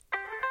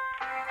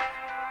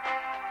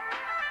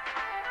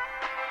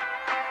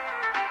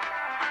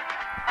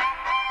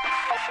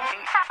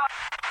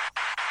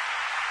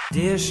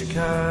Dear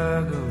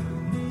Chicago.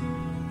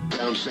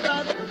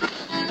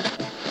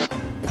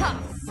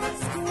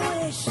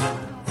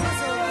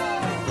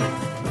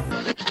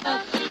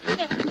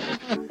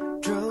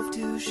 Drove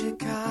to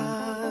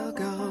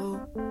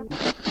Chicago.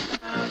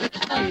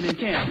 In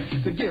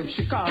camp to give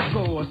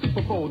Chicago a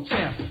Super Bowl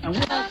champ.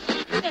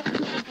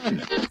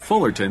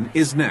 Fullerton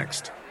is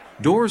next.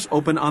 Doors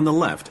open on the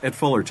left at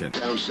Fullerton.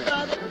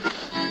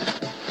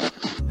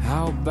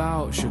 How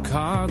about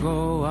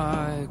Chicago?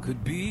 I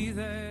could be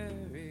there.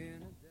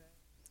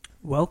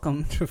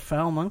 Welcome to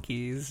Foul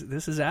Monkeys.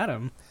 This is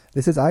Adam.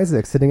 This is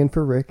Isaac sitting in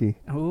for Ricky.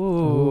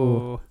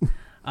 Ooh.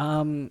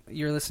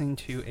 You're listening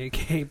to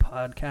AK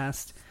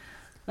Podcast,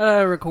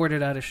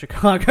 recorded out of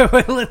Chicago,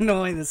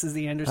 Illinois. This is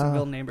the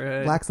Andersonville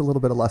neighborhood. Lacks a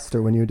little bit of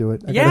luster when you do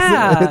it.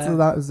 Yeah. It's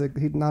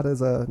not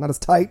as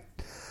tight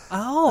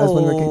Oh. as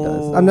when Ricky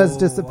does. That's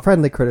just a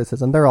friendly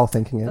criticism. They're all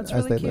thinking it That's as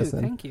really they cute.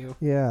 listen. Thank you.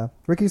 Yeah.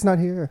 Ricky's not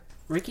here.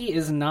 Ricky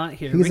is not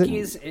here. He's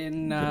Ricky's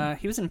in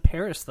he was in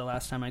Paris the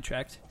last time I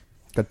checked.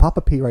 Good. Pop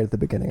a P right at the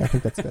beginning. I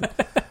think that's good.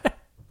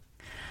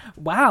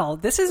 Wow,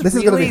 this is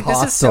going to be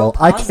hostile. This is so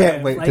I positive.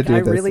 can't wait to do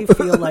I this. really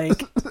feel like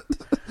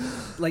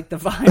the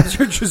vibes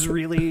are just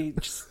really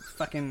just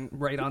fucking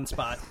right on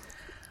spot.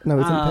 No,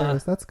 he's in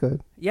Paris. That's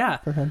good. Yeah.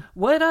 For him.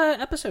 What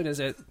episode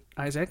is it,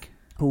 Isaac?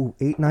 Oh,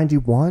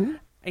 891?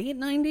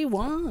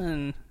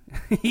 891.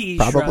 He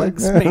Probably.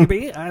 shrugs,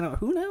 maybe. I don't.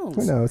 Who knows?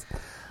 Who knows?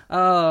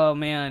 Oh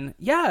man,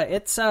 yeah.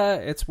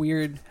 It's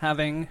weird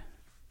having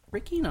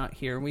Ricky not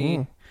here.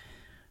 We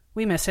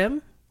miss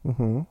him.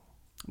 Mm-hmm.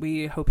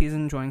 We hope he's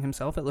enjoying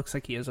himself. It looks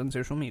like he is on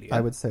social media.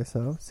 I would say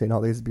so. Seeing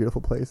all these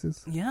beautiful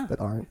places. Yeah. That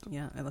aren't.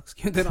 Yeah, it looks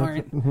cute that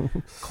aren't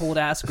cold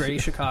ass gray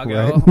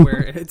Chicago Right.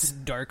 where it's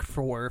dark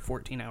for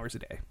 14 hours a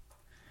day.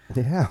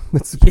 Yeah.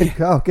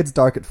 It gets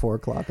dark at 4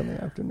 o'clock in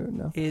the afternoon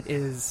now. It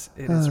is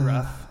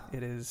rough.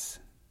 It is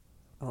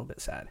a little bit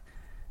sad.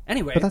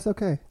 Anyway. But that's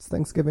okay. It's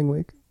Thanksgiving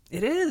week.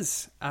 It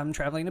is. I'm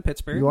traveling to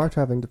Pittsburgh. You are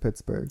traveling to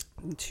Pittsburgh.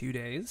 In 2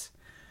 days.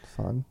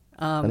 Fun.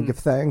 Gonna give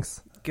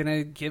thanks.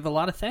 Gonna give a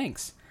lot of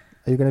thanks.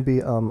 Are you going to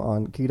be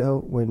on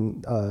keto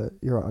when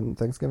you're on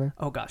Thanksgiving?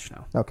 Oh gosh,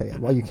 no. Okay, yeah.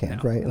 Well, you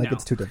can't, No, right? Like no.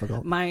 it's too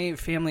difficult. My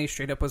family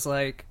straight up was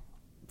like,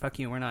 "Fuck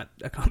you, we're not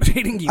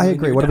accommodating you." I in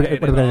agree. your What are we diet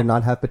going at to all."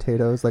 not have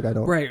potatoes? Like I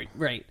don't.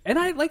 Right. And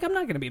I'm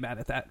not gonna be mad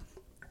at that.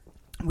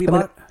 We I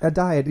mean, bought. a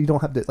diet you don't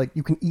have to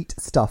you can eat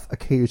stuff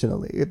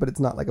occasionally, but it's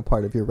not like a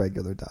part of your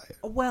regular diet.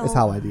 Well, is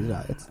how I view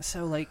diets.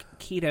 So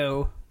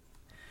keto,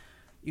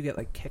 you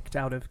get kicked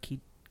out of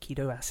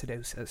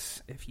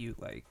ketoacidosis if you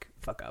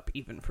fuck up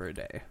even for a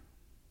day.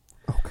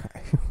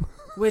 Okay.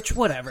 Which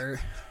whatever,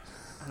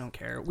 I don't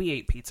care. We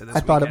ate pizza this I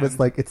thought it weekend.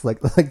 was it's like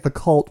the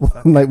cult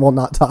will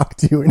not talk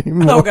to you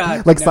anymore. Oh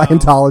God, like no.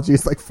 Scientology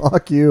is like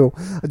fuck you.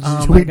 Did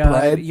Oh you my eat God,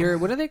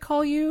 bread? what do they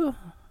call you?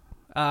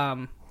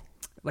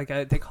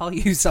 They call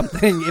you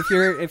something if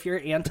you're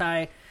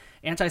anti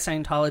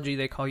Scientology.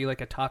 They call you a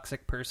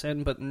toxic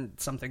person, but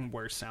something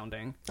worse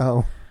sounding.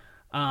 Oh.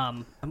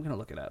 I'm gonna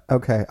look it up.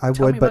 Okay, I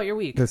Tell would, me but about your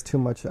week. there's too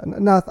much.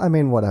 No, I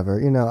mean,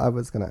 whatever. I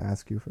was going to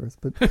ask you first,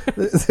 but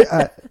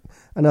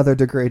another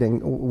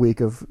degrading week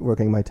of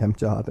working my temp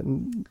job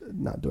and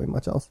not doing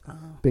much else. Oh.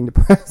 Being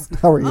depressed.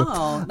 How are you?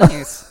 Oh,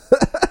 nice.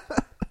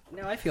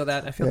 No, I feel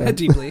that. I feel that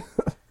deeply.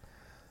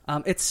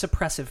 It's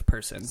suppressive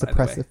person. By the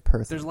way. Suppressive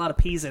person. There's a lot of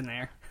P's in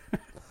there.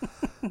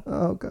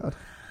 Oh God.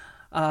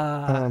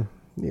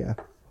 Yeah.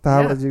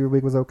 Yeah. Your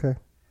week was okay.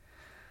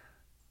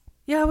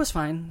 Yeah, it was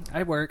fine.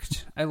 I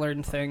worked. I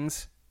learned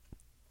things.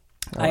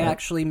 I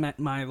actually met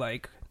my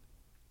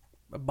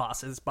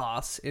boss's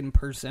boss in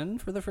person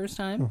for the first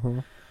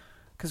time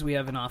because we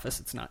have an office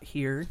that's not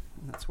here.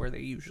 And that's where they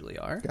usually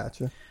are.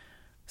 Gotcha.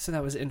 So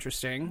that was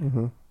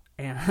interesting.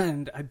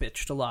 And I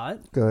bitched a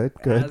lot. Good.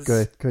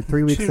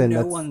 3 weeks to in.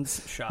 no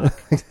one's shock.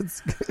 It's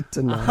good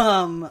to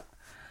know.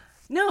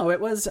 No, it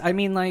was. I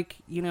mean,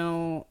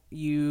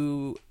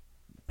 you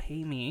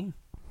pay me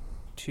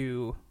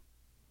to.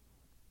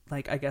 I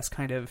guess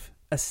kind of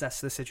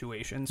assess the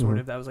situation, sort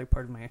of. That was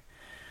part of my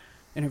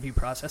interview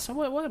process. So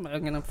what am I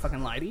going to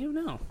fucking lie to you?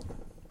 No.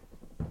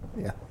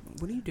 Yeah.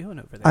 What are you doing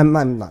over there? I'm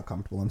not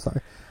comfortable. I'm sorry.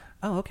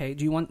 Oh, okay.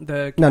 Do you want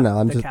the No,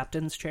 I'm the just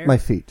captain's chair? My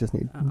feet just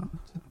need. Oh,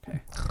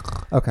 okay.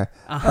 Okay.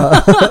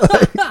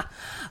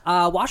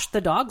 Washed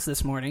the dogs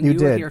this morning. You were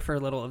did. here for a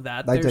little of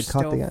that. I They're did, caught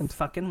still the end.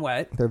 fucking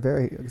wet. They're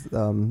very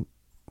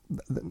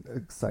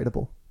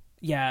excitable.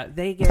 Yeah,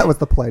 they get. That was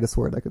the politest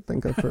word I could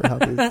think of for how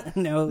these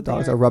No,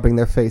 dogs they're- are rubbing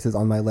their faces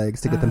on my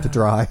legs to get them to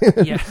dry.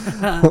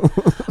 Yeah.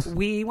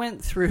 We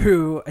went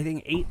through, I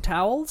think, 8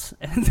 towels,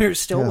 and they're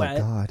still Oh, wet.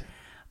 God.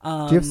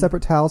 Do you have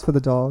separate towels for the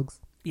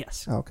dogs?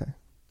 Yes. Oh, okay.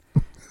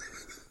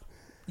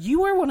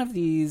 You are one of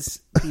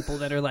these people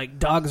that are like,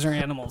 dogs are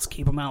animals,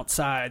 keep them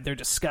outside, they're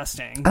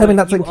disgusting. I mean,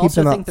 But that's you like keep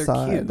also them think they're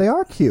outside. cute. They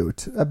are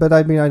cute, but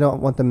I mean, I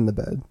don't want them in the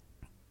bed.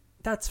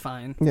 That's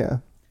fine. Yeah.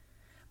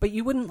 But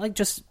you wouldn't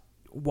just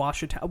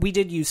wash a towel. We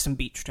did use some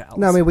beach towels.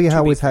 No, I mean, we to be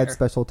always had fair.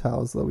 special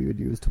towels that we would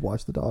use to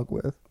wash the dog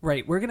with.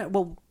 Right. We're gonna.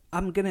 Well,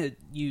 I'm gonna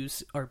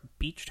use our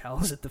beach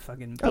towels at the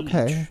fucking beach.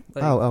 Okay.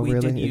 Like, Oh, we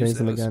really? did You're use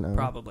using them those, again? Oh.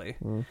 probably.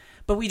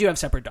 But we do have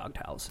separate dog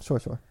towels.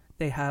 Sure.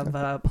 They have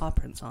paw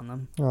prints on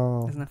them.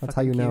 Oh, Isn't that that's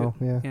how fucking you know.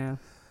 cute? Yeah.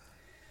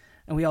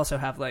 And we also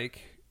have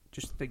like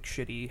just like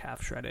shitty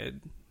half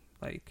shredded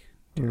like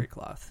terry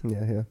cloth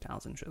Yeah.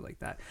 towels and shit like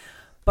that.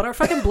 But our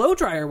fucking blow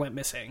dryer went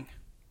missing.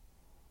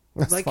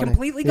 That's Like funny.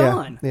 completely Yeah,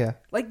 gone. Yeah.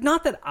 Like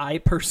not that I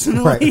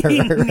personally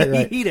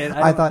Right. need it.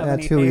 I thought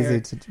that too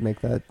easy to make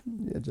that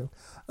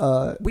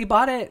joke. We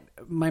bought it.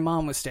 My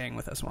mom was staying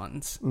with us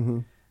once,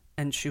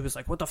 and she was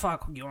like, "What the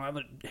fuck? You don't have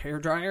a hair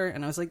dryer?"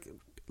 And I was like,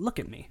 "Look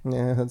at me."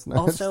 Yeah, that's nice.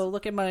 Also,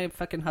 look at my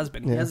fucking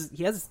husband. Yeah.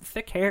 He has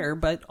thick hair,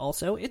 but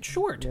also it's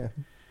short. Yeah.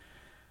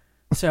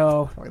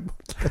 So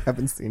I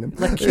haven't seen him.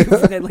 like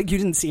you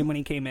didn't see him when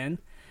you came in.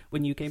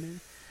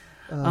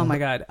 Oh my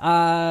god.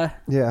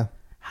 Yeah.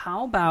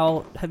 How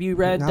about have you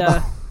read? How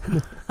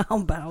How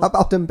about? How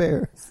about them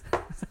Bears?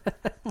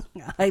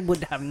 I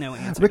would have no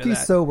answer. Ricky's to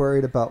that. so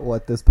worried about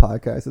what this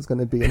podcast is going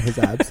to be in his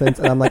absence,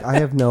 and I'm like, I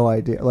have no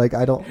idea. Like,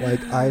 I don't.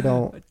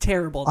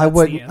 Terrible. I That's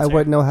wouldn't. the I answer.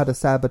 wouldn't know how to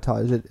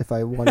sabotage it if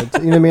I wanted to.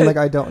 You know what I mean? Like,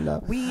 I don't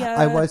know.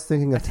 I was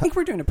thinking I of. think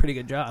we're doing a pretty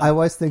good job. I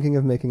was thinking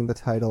of making the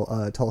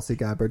title Tulsi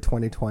Gabbard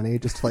 2020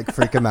 just to like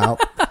freak him out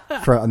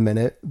for a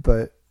minute,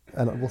 but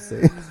I don't. We'll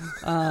see.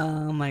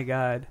 Oh my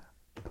god.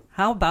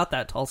 How about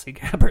that Tulsi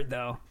Gabbard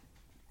though?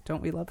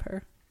 Don't we love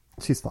her?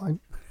 She's fine.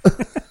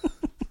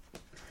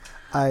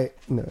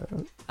 No.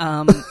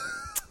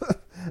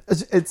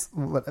 It's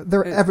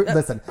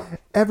listen.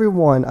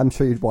 Everyone, I'm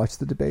sure you'd watch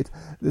the debate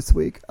this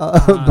week,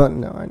 but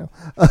no, I know.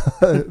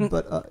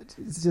 But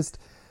it's just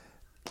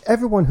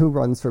everyone who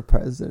runs for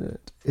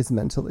president is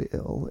mentally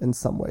ill in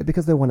some way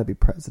because they want to be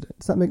president.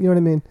 Does that make, you know what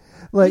I mean?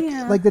 Like,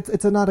 Yeah. like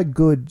it's not a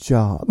good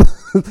job.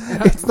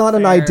 It's not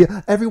an Fair.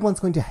 idea.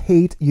 Everyone's going to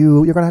hate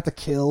you. You're going to have to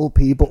kill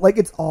people. Like,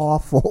 it's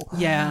awful.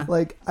 Yeah.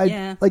 Like,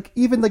 Yeah. like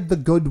even like the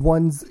good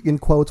ones in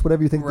quotes,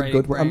 whatever you think the Right,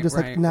 good one. I'm right, just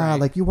like, right, nah. right.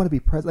 Like, you want to be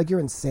president? Like, you're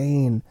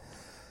insane.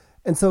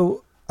 And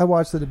so I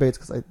watch the debates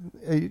because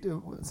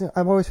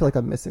I always feel like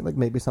I'm missing. Like,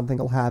 maybe something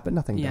will happen.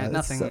 Nothing Yeah, does.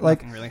 nothing- So, like,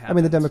 nothing really I mean,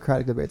 the happens.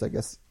 Democratic debates, I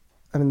guess.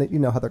 I mean, you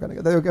know how they're going to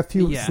go. There are a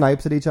few Yeah.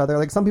 snipes at each other.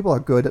 Like, some people are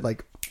good at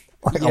like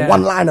Yeah. a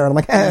one-liner, and I'm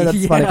like, that's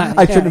Yeah, funny.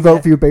 I shouldn't yeah, vote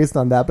yeah. for you based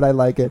on that, but I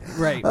like it.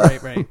 Right.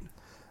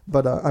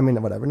 But I mean,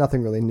 whatever.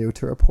 Nothing really new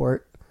to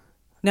report.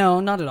 No,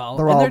 not at all.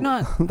 They're And all they're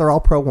not. they're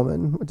all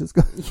pro-woman, which is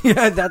good.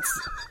 Yeah, that's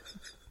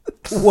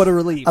what a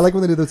relief. I like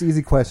when they do those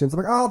easy questions. I'm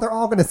like, oh, they're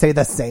all going to say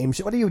the same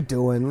shit. What are you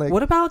doing? Like,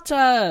 What about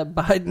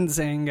Biden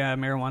saying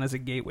marijuana is a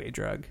gateway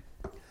drug?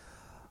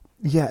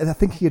 yeah, I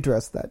think he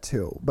addressed that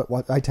too. But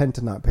I tend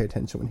to not pay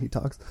attention when he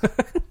talks.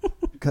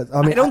 Because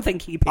I mean, I don't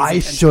think he pays I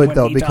attention should when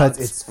though he because talks.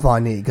 it's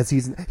funny. Because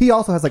he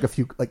also has like a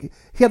few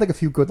he had like a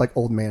few good like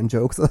old man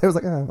jokes. So I was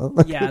like, oh, well,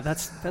 like, Yeah,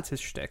 that's his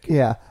shtick.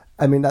 yeah.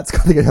 I mean, that's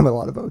going to get him a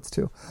lot of votes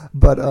too.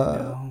 But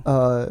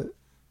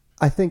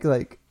I think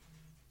like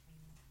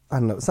I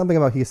don't know, something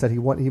about he said he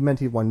meant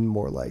he won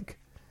more like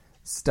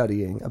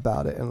studying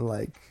about it and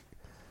like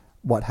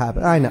what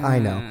happened. I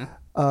know.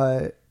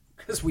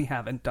 Because we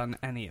haven't done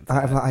any of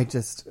that. I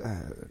just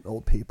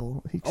old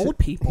people. Old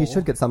people? He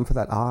should get some for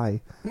that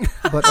eye.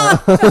 But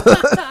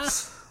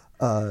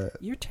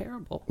You're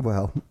terrible.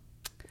 well,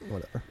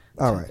 whatever.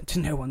 All right. To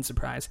no one's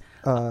surprise.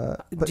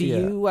 But Do yeah.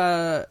 you?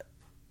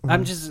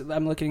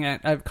 I'm looking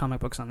at. I have comic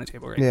books on the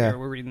table right Yeah. here.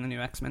 We're reading the new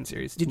X-Men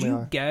series. Did We you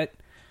are. get?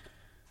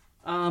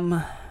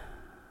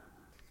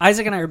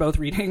 Isaac and I are both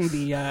reading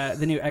the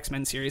new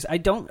X-Men series.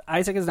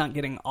 Isaac is not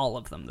getting all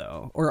of them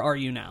though, or are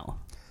you now?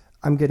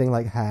 I'm getting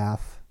like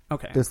half.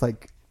 Okay. There's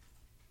like,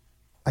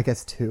 I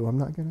guess 2. I'm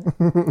not getting,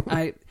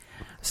 which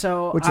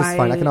is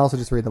fine. I can also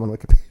just read them on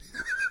Wikipedia.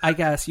 I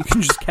guess you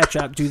can just catch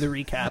up, do the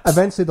recaps.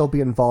 Eventually, they'll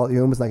be in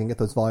volumes, and I can get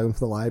those volumes for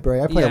the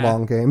library. I play a Yeah.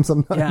 long game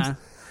sometimes. Yeah,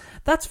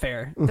 that's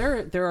fair.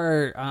 There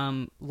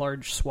are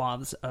large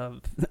swaths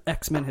of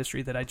X-Men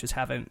history that I just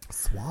haven't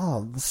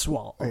Swaths.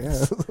 swallowed.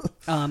 Yeah.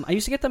 I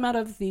used to get them out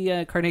of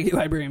the Carnegie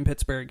Library in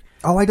Pittsburgh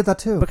Oh, I did that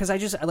too. because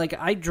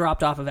I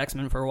dropped off of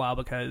X-Men for a while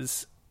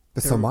because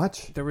There's so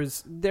much. there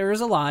was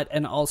a lot,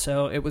 and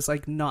also it was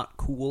like not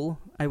cool.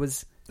 I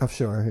was Oh,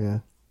 sure. Yeah.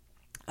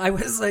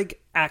 like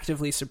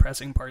actively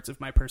suppressing parts of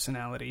my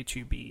personality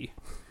to be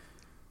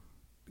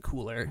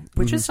cooler,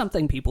 which is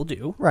something people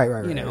do. Right.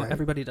 You know, right.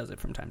 everybody does it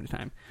from time to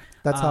time.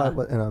 That's how it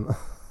was.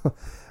 And,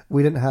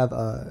 we didn't have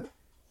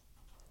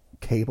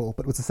cable,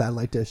 but it was a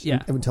satellite dish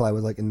Yeah. until I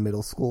was like in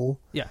middle school.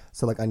 Yeah.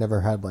 So like I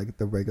never had like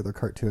the regular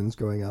cartoons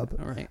growing up.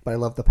 All right. But I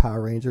loved the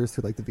Power Rangers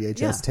through like the VHS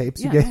Yeah.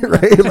 tapes Yeah, you get, yeah,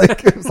 right?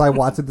 Like so I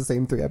watched the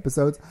same 3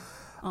 episodes.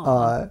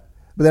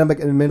 But then I'm like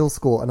in middle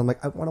school, and I'm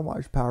like, I want to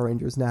watch Power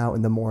Rangers now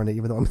in the morning,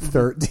 even though I'm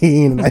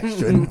 13 and I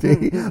shouldn't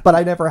be. But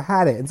I never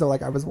had it, and so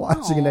like I was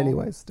watching it Aw,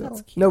 anyway. Still,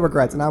 that's cute. no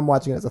regrets, and I'm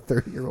watching it as a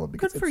 30-year-old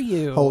because Good for it's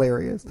you.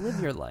 hilarious.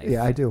 Live your life.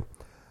 Yeah, I do.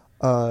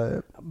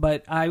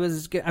 But I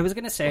was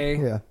gonna say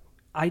Yeah.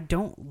 I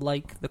don't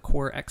like the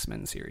core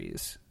X-Men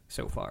series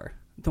so far.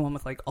 The one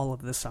with like all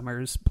of the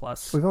Summers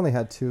plus We've only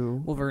had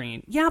 2.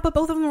 Wolverine. Yeah, but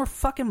both of them were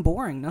fucking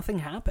boring. Nothing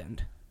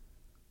happened.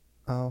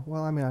 Oh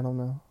well, I mean, I don't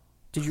know.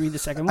 Did you read the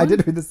second one? I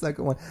did read the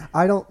second one.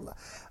 I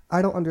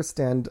don't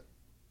understand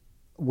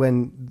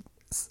when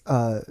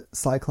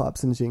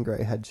Cyclops and Jean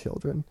Grey had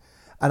children.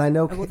 And I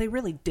know... Well, they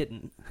really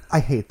didn't. I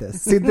hate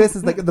this. See, this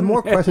is like... The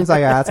more questions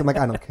I ask, I'm like,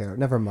 I don't care.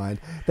 Never mind.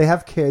 They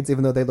have kids,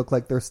 even though they look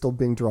like they're still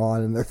being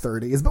drawn in their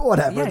 30s. But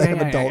whatever. They have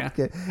adult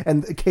kids.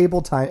 And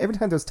cable time... Every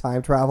time there's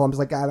time travel, I'm just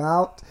like, I'm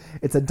out.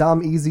 It's a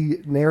dumb,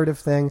 easy narrative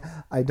thing.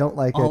 I don't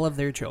like it. All of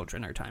their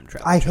children are time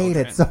travel. I hate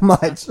it so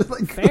much.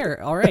 Like,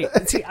 fair. All right.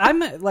 See,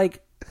 I'm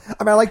like...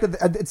 I mean, I like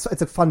that it's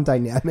a fun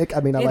dynamic. I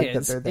mean, I like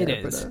that they're there.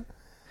 It is.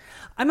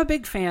 I'm a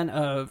big fan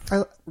of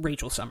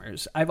Rachel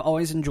Summers. I've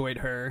always enjoyed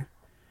her.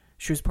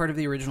 She was part of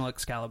the original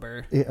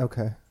Excalibur. Yeah,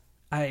 okay.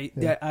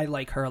 I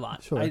like her a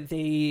lot. Sure.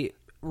 The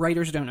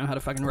writers don't know how to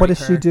fucking write What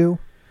does she do?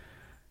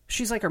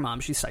 She's like her mom.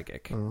 She's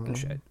psychic and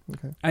shit.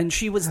 Okay. And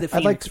she was the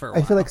Phoenix for a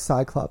while. I feel like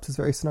Cyclops is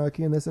very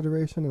snarky in this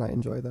iteration, and I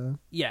enjoy that.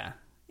 Yeah.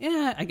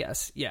 Yeah, I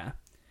guess. Yeah.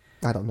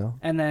 I don't know.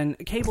 And then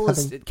Cable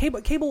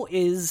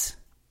is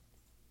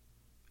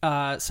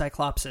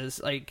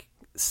Cyclops' like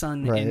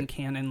son in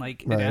canon,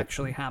 like it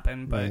actually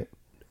happened, but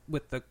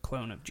with the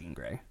clone of Jean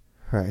Grey.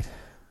 Right.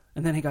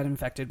 And then he got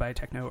infected by a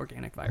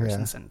techno-organic virus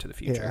and sent to the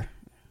future.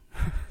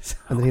 Yeah. So,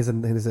 and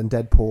then he's in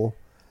Deadpool.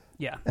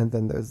 Yeah. And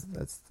then that's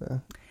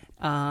the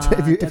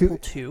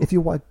Deadpool 2. If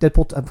you watch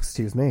Deadpool,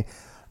 excuse me.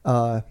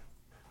 Yeah.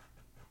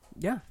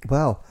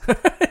 Well.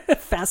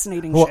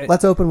 Fascinating well, shit.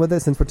 let's open with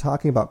this since we're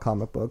talking about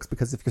comic books,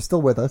 because if you're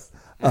still with us,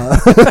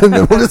 then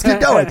we'll just keep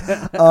going.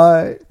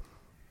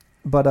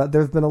 But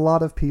there's been a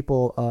lot of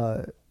people,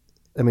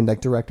 I mean,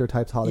 like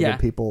director-types, Hollywood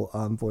people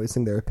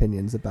voicing their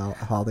opinions about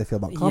how they feel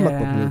about comic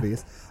book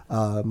movies.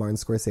 Martin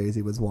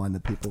Scorsese was one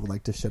that people would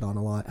like to shit on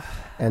a lot.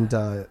 And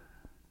I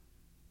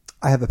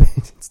have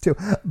opinions too.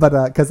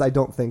 But because I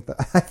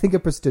think a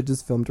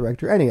prestigious film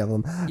director, any of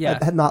them,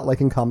 not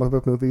liking comic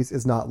book movies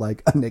is not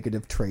like a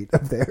negative trait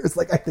of theirs.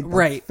 Like, I think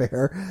that's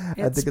fair. I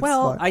think it's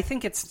fun. I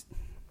think it's...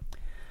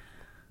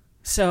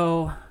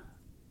 So,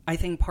 I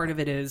think part of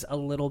it is a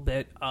little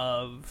bit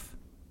of...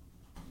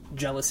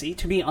 jealousy,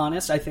 to be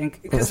honest. I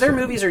think because their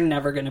movies are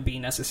never going to be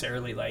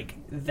necessarily like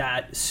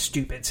that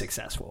stupid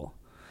successful.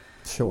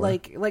 Sure.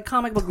 Like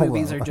comic book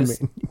movies are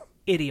just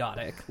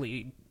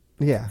idiotically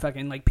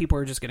fucking like people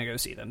are just going to go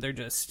see them. They're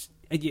just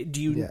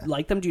do you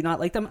like them? Do you not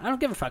like them? I don't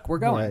give a fuck. We're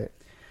going. Right.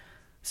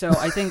 So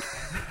I think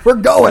we're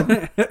going.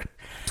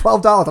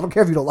 $12. I don't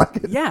care if you don't like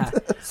it. Yeah.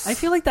 I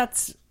feel like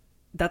that's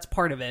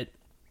part of it.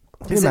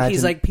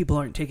 He's like, people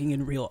aren't taking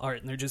in real art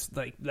and they're just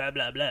like blah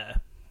blah blah.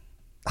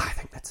 I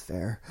think that's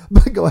fair.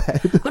 But go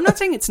ahead. I'm not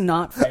saying it's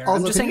not fair. Also,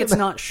 I'm just saying it's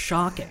not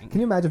shocking. Can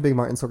you imagine being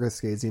Martin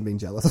Scorsese and being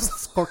jealous of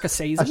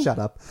Scorsese? Shut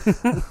up.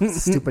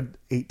 Stupid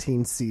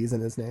 18 C's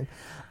in his name.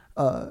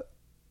 I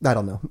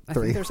don't know. 3. I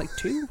think there's like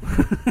 2.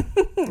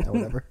 Yeah,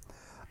 whatever.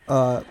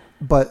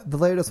 But the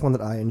latest one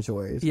that I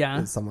enjoyed,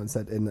 as someone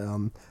said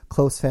in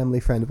close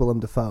family friend Willem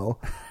Dafoe,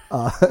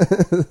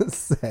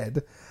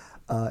 said...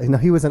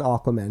 he was in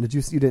Aquaman.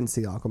 You didn't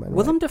see Aquaman, right?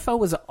 Willem Dafoe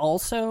was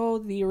also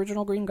the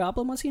original Green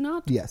Goblin, was he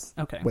not? Yes.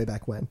 Okay. Way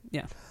back when.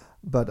 Yeah.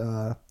 But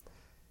you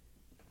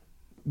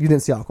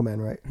didn't see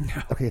Aquaman, right?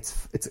 No. Okay,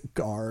 it's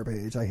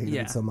garbage. I hated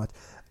it so much.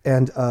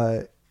 And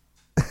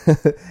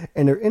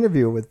in her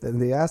interview with them,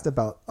 they asked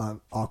about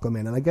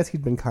Aquaman, and I guess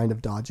he'd been kind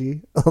of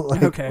dodgy.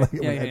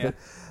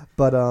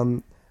 But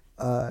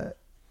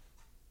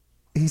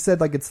he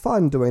said like it's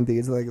fun doing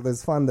these, like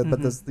there's fun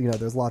but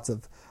there's lots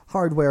of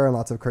hardware and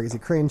lots of crazy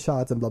crane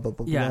shots and blah blah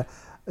blah blah.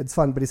 It's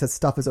fun, but he says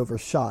stuff is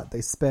overshot.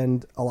 They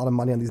spend a lot of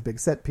money on these big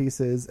set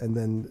pieces, and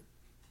then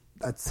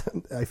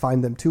I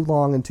find them too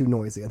long and too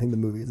noisy. I think the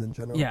movies in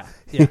general.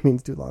 He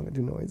means too long and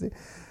too noisy.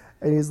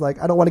 And he's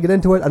like, I don't want to get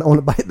into it. I don't want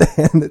to bite the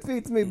hand that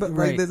feeds me, but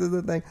like this is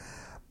the thing.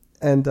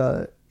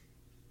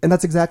 And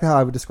that's exactly how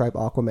I would describe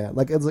Aquaman.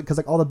 Like, it's because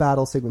like all the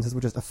battle sequences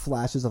were just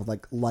flashes of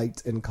like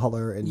light and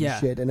color and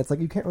shit, and it's like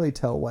you can't really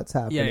tell what's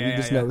happening. You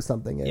just know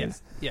something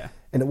is. Yeah.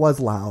 And it was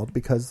loud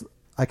because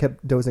I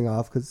kept dozing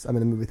off because I'm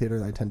in a movie theater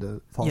and I tend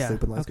to fall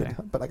asleep when lights go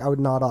down. But like I would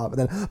nod off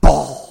and then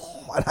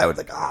and I would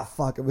like,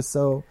 fuck! It was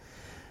so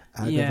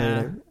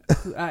aggravating.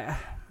 Yeah.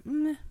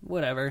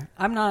 Whatever.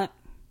 I'm not.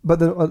 But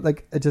then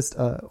like it just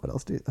what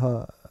else do you,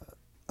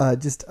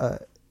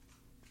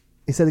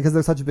 he said because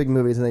they're such big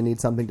movies and they need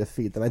something to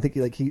feed them. I think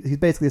he's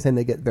basically saying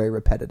they get very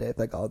repetitive,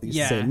 like all these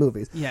same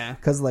movies. Yeah.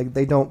 Because like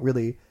they're not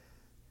really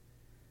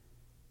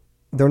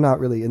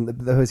in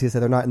the he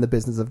said they're not in the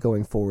business of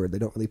going forward. They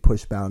don't really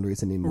push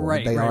boundaries anymore.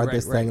 Right, they are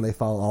this thing, and they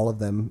follow all of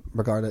them,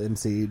 regardless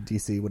MC,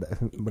 DC,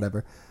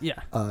 whatever.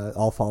 Yeah.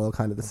 All follow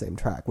kind of the same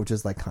track, which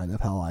is like kind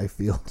of how I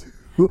feel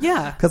too.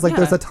 Yeah. Because like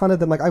there's a ton of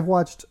them. Like I've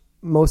watched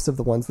most of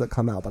the ones that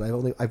come out, but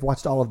I've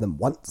watched all of them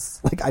once.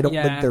 Like I don't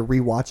think they're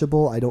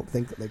rewatchable. I don't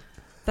think that like.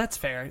 That's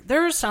fair.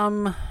 There are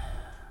some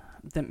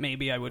that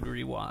maybe I would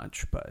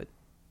rewatch, but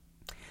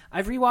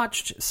I've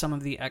rewatched some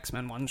of the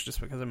X-Men ones just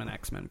because I'm an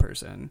X-Men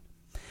person.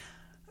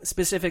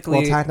 Specifically...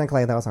 Well,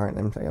 technically, those aren't... I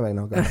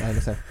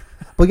understand.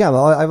 But yeah,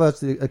 well, I've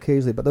watched it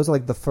occasionally, but those are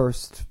like the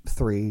first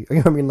 3. You know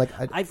what I mean? Like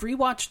I've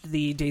rewatched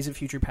the Days of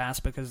Future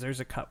Past because there's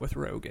a cut with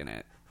Rogue in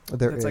it.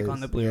 It's like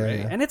on the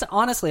Blu-ray, and it's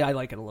honestly I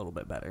like it a little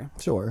bit better.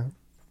 Sure.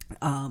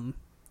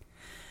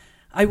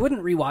 I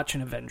wouldn't rewatch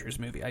an Avengers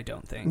movie. I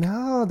don't think.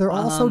 No, they're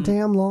all so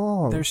damn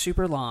long. They're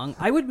super long.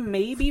 I would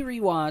maybe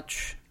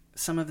rewatch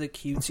some of the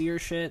cutesier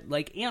shit.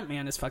 Like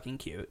Ant-Man is fucking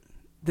cute.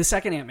 The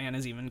second Ant-Man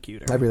is even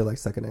cuter. I really like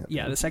second Ant-Man.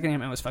 Yeah, the second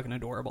Ant-Man was fucking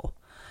adorable.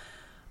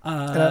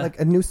 And I like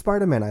a new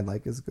Spider-Man. I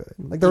like is good.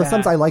 Like there are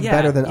some I like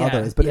better than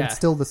others, but it's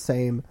still the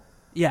same.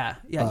 Yeah.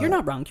 You're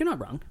not wrong. You're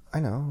not wrong. I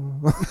know.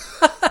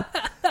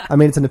 I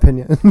mean, it's an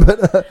opinion,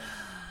 but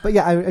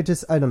yeah,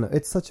 I don't know.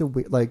 It's such a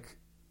weird, like,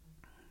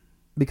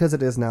 because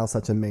it is now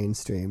such a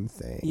mainstream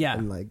thing. Yeah,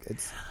 and like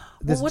it's.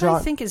 This what I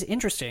think is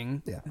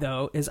interesting,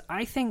 though, is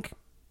I think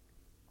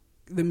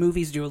the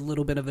movies do a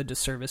little bit of a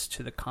disservice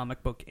to the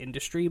comic book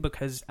industry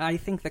because I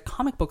think the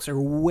comic books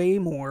are way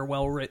more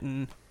well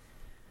written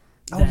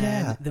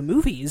than the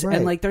movies,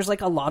 and like there's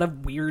like a lot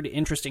of weird,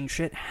 interesting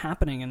shit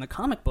happening in the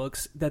comic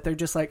books that they're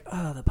just like,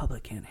 oh, the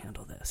public can't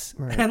handle this,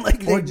 and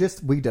like or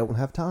just we don't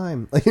have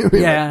time.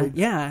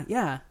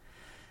 Yeah.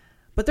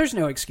 But there's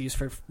no excuse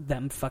for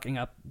them fucking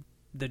up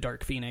the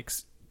Dark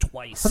Phoenix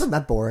twice. Wasn't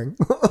that boring?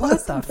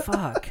 What the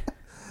fuck?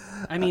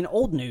 I mean,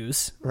 old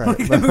news. Right.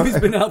 Like, the movie's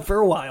been out for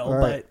a while,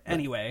 but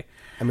anyway.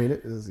 I mean,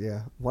 it is,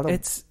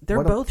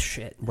 they're both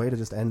shit. Way to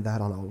just end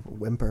that on a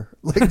whimper.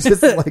 Like,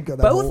 just like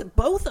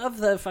both of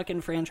the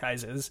fucking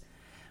franchises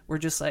were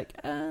just like,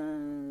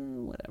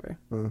 whatever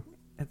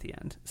at the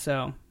end.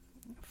 So,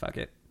 fuck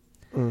it.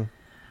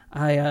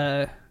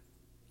 I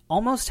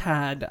almost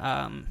had,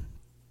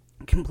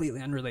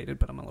 completely unrelated,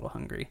 but I'm a little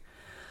hungry.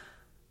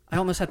 I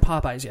almost had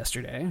Popeyes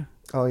yesterday.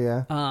 Oh,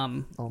 yeah?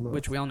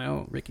 Which we all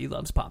know Ricky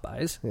loves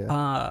Popeyes.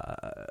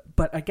 Yeah.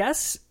 But I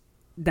guess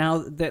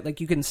now that like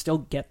you can still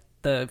get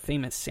the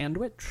famous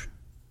sandwich.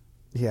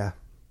 Yeah.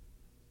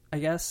 I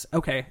guess.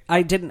 Okay.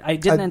 I didn't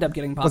end up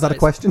getting Popeyes. Was that a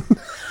question?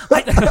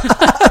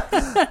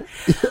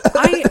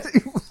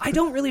 I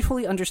don't really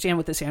fully understand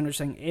what the sandwich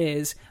thing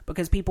is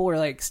because people were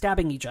like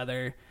stabbing each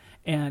other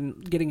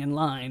and getting in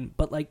line,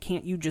 but like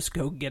can't you just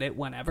go get it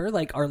whenever?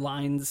 Like are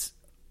lines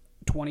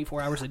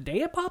 24 hours a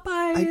day at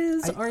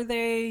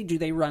Popeyes? Do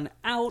they run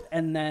out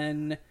and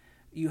then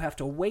you have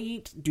to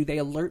wait? Do they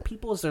alert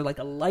people? Is there like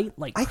a light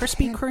like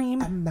Krispy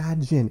Kreme?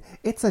 Imagine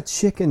it's a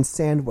chicken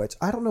sandwich.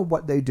 I don't know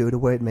what they do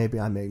to it. Maybe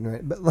I'm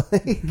ignorant, but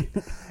like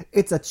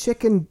it's a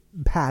chicken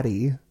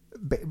patty.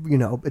 You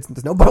know,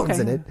 there's no bones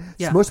in it.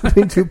 Smushed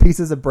between two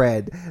pieces of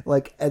bread.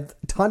 Like a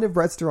ton of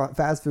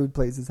fast food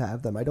places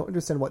have them. I don't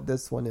understand what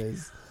this one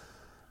is.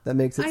 That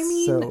makes it. I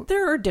mean,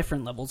 there are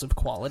different levels of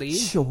quality.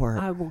 Sure,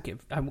 I will give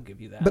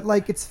you that. But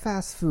like, it's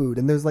fast food,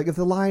 and there's like, if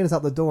the line is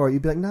out the door,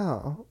 you'd be like,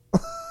 no.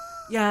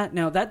 Yeah,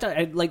 no,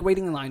 like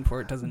waiting in line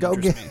for it doesn't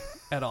interest me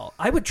at all.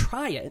 I would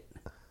try it,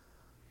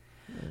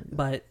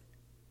 but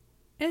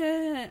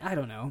I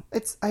don't know.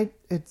 It's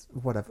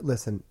whatever.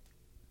 Listen,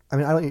 I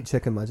mean, I don't eat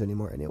chicken much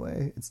anymore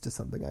anyway. It's just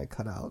something I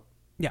cut out.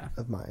 Yeah.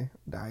 Of my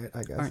diet,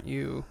 I guess. Aren't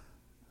you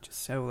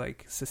just so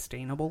like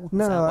sustainable?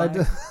 No,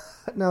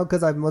 no,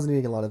 because I wasn't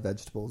eating a lot of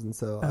vegetables, and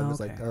so I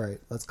was like, all right,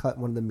 let's cut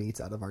one of the meats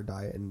out of our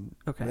diet. And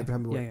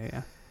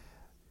yeah.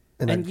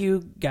 And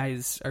you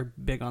guys are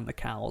big on the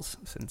cows,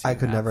 since I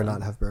could never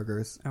not have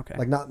burgers. Okay,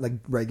 like not like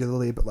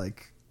regularly, but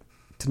like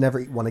to never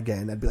eat one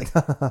again. I'd be like,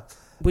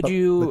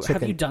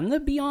 have you done the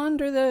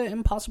Beyond or the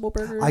Impossible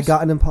Burgers? I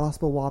got an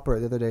Impossible Whopper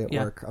the other day at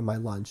work on my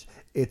lunch.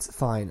 It's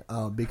fine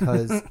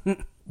because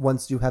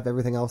once you have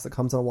everything else that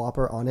comes on a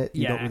Whopper on it,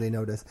 you don't really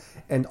notice.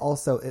 And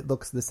also, it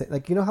looks the same.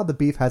 Like, you know how the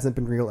beef hasn't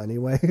been real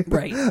anyway?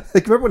 Right.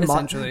 Like, remember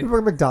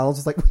when McDonald's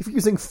was like, we're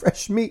using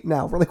fresh meat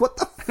now? We're like, what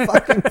the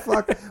fucking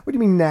fuck? What do you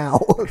mean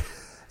now?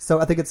 So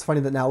I think it's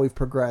funny that now we've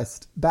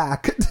progressed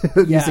back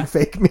to using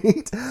fake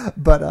meat.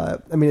 But,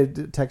 I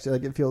mean,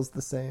 it feels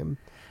the same.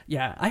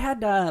 Yeah, I had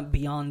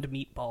Beyond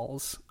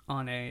Meatballs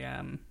on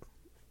in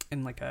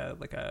like a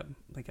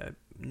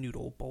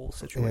noodle bowl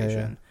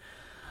situation.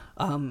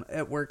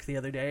 At work the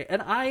other day,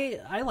 and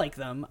I like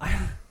them.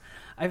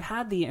 I've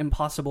had the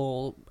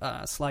Impossible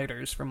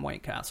sliders from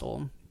White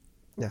Castle,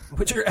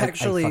 which are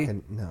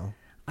actually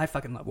I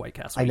fucking love White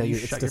Castle. I know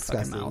it's disgusting.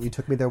 Your fucking mouth. You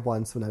took me there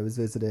once when I was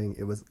visiting.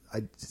 It was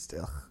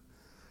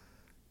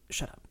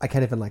Shut up. I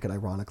can't even like it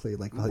ironically.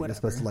 Like you're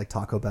supposed to like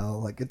Taco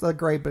Bell. Like it's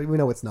great, but we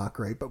know it's not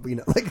great. But we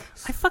know like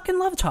I fucking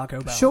love Taco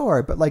Bell.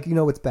 Sure, but like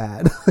it's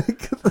bad.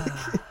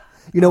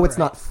 It's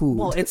not food.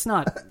 Well, it's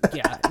not.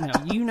 Yeah,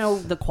 you know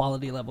the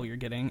quality level you're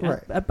getting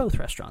at both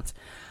restaurants.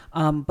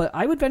 But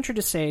I would venture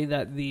to say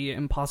that the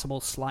Impossible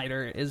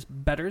slider is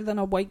better than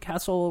a White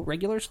Castle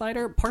regular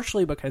slider,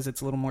 partially because it's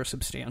a little more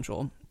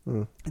substantial,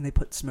 and they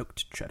put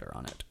smoked cheddar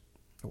on it.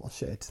 Well,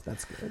 shit,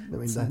 that's good. I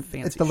mean,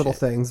 it's the little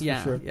things.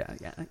 Yeah, for sure.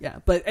 yeah.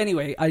 But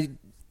anyway,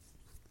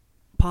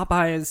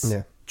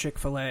 Popeyes,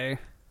 Chick-fil-A.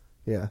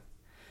 Yeah.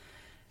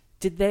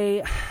 Did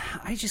they?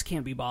 I just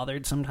can't be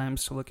bothered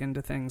sometimes to look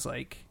into things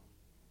like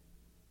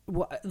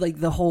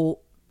the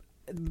whole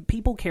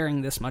people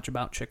caring this much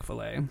about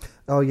Chick-fil-A.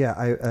 Oh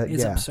yeah,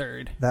 is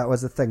absurd. That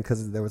was the thing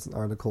because there was an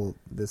article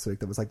this week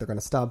that was like they're going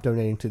to stop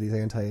donating to these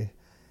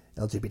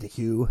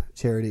anti-LGBTQ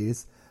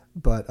charities,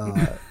 but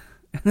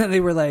And then they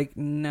were like,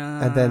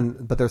 nah. And then,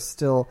 but there's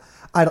still,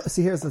 I don't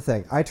see. Here's the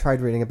thing. I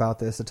tried reading about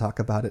this to talk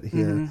about it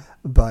here,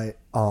 but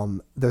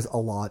there's a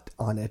lot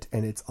on it,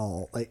 and it's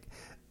all like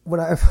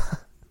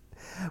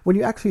when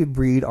you actually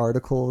read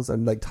articles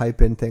and like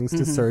type in things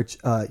to search,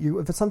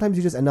 sometimes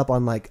you just end up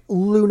on like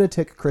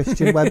lunatic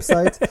Christian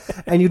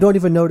websites, and you don't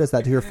even notice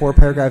that till you're 4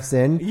 paragraphs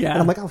in. Yeah.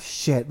 And I'm like, oh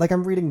shit! Like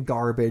I'm reading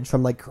garbage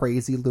from like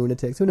crazy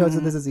lunatics. Who knows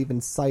if this is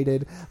even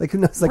cited? Like who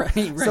knows? Like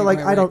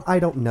I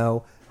don't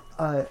know.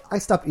 I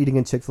stopped eating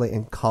in Chick-fil-A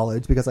in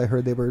college because I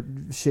heard they were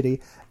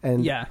shitty,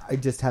 and I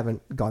just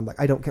haven't gone back.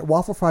 I don't care.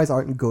 Waffle fries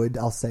aren't good.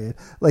 I'll say it.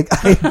 Like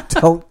I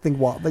don't think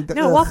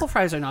waffle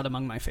fries are not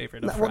among my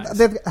favorite of fries.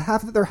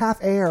 They're half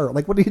air.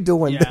 Like what are you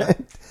doing? Yeah.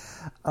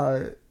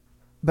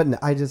 But no,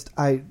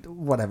 I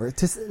whatever.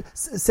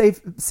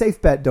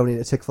 Safe bet. Don't eat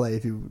at Chick-fil-A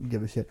if you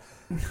give a shit.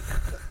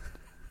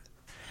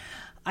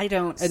 I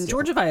don't. And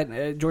George and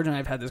I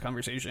have had this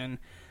conversation.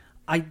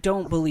 I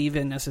don't believe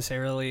in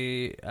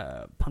necessarily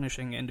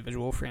punishing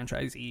individual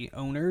franchisee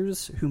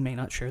owners who may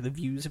not share the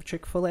views of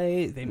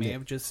Chick-fil-A. They may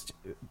have just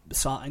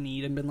saw a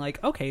need and been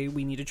like, okay,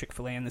 we need a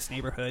Chick-fil-A in this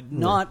neighborhood.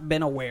 Not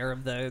been aware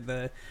of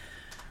the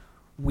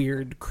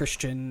weird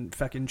Christian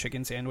fucking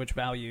chicken sandwich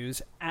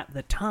values at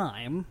the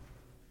time.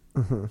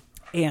 Mm-hmm.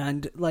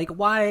 And like,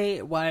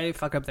 why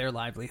fuck up their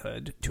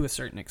livelihood to a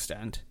certain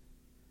extent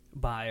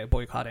by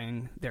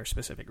boycotting their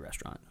specific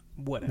restaurant?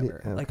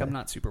 Whatever. Yeah, okay. Like, I'm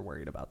not super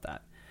worried about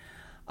that.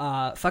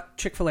 Fuck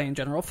Chick-fil-A in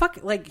general. Fuck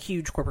like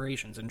huge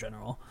corporations in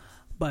general.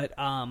 But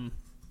I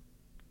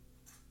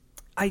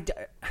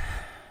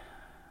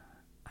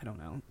don't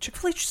know.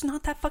 Chick-fil-A's just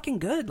not that fucking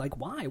good. Like,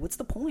 why? What's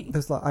the point?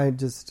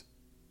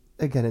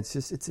 Again, it's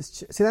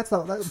just see, that's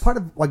not part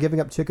of why giving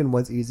up chicken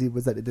was easy,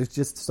 was that there's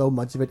just so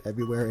much of it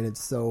everywhere, and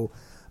it's so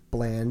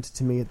bland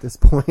to me at this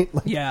point.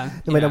 Like,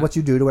 no matter what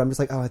you do to it, I'm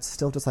just like, oh, it's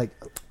still just like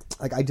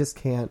I just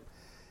can't.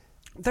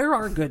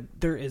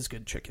 There is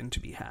good chicken to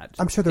be had.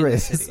 I'm sure there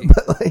is,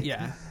 but like,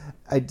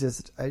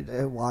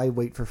 why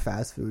wait for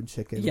fast food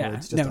chicken? Yeah, where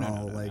it's just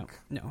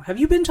no. Have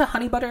you been to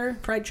Honey Butter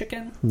Fried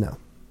Chicken? No.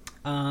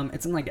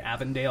 It's in like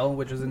Avondale,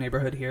 which is a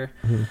neighborhood here.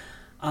 Mm-hmm.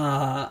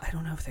 I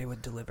don't know if they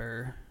would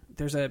deliver.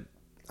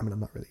 I'm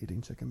not really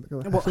eating chicken, but go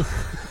ahead. Well,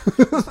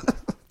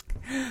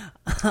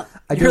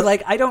 you're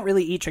like, I don't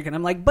really eat chicken.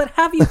 I'm like, but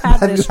have you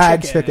had this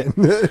chicken?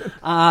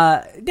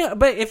 No,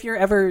 but if you're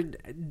ever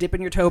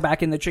dipping your toe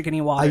back in the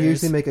chickeny waters, I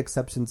usually make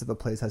exceptions if a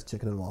place has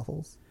chicken and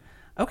waffles.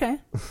 Okay.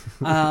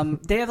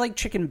 They have like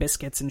chicken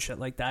biscuits and shit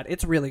like that.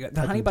 It's really good.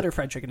 The Honey Butter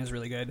Fried Chicken is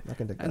really good.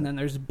 And then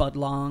there's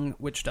Budlong,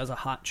 which does a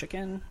hot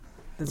chicken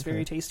that's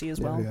very tasty as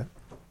well. Yeah.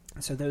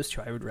 So those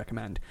two I would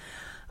recommend.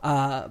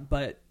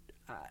 But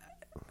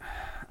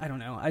I don't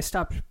know. I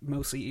stopped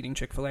mostly eating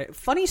Chick-fil-A.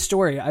 Funny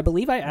story. I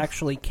believe I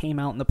actually came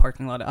out in the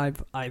parking lot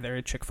of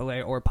either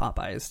Chick-fil-A or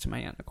Popeyes to my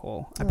Aunt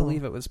Nicole. I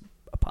believe it was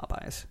a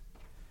Popeyes.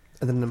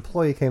 And then an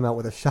employee came out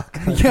with a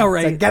shotgun. Yeah,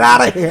 right. Like, get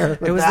out of here.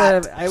 It was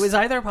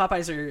either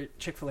Popeyes or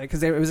Chick-fil-A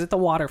because it was at the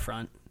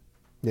waterfront.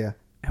 Yeah.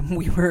 And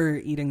we were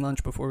eating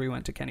lunch before we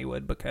went to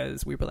Kennywood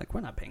because we were like,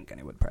 we're not paying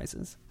Kennywood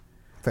prices.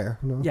 Fair.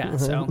 No. Yeah,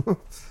 so good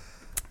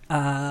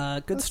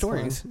That's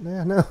stories. Fun.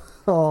 Yeah, no.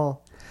 Oh,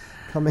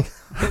 coming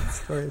good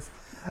stories.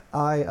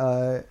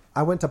 I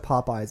went to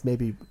Popeyes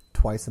maybe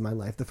twice in my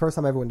life. The first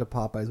time I ever went to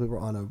Popeyes, we were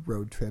on a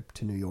road trip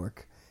to New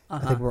York. I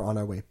think we were on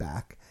our way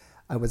back.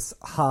 I was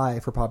high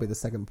for probably the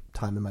second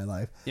time in my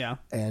life. Yeah.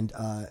 And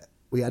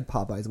we had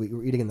Popeyes. We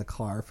were eating in the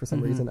car for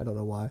some reason. I don't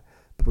know why.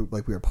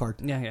 But we were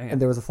parked. Yeah.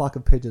 And there was a flock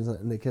of pigeons,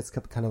 and they just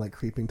kept kind of like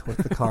creeping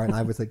towards the car, and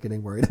I was like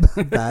getting worried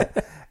about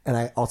that. And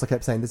I also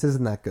kept saying, this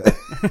isn't that good.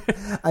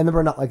 I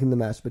remember not liking the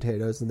mashed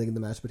potatoes and thinking the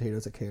mashed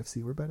potatoes at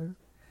KFC were better.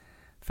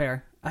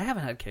 Fair. I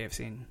haven't had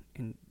KFC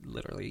in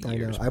literally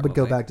years. I would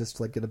go back just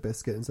to like get a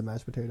biscuit and some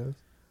mashed potatoes.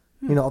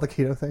 You know, all the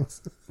keto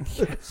things.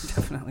 Yeah,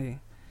 definitely.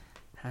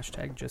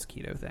 Hashtag just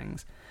keto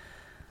things.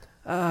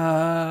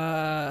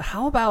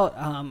 How about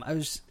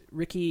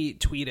Ricky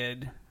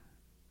tweeted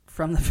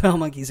from the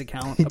Film Monkeys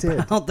account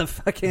about the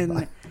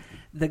fucking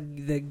the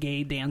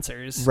gay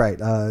dancers. Right.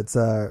 It's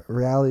a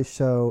reality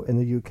show in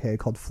the UK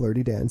called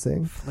Flirty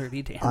Dancing.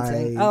 Flirty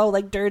Dancing.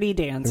 Like Dirty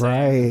Dancing.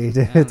 Right.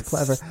 It's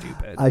clever.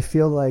 Stupid. I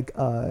feel like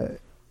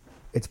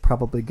it's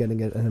probably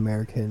getting an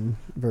American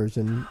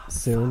version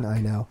soon. I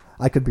know.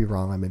 I could be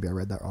wrong. Maybe I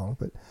read that wrong,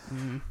 but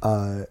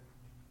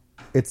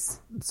it's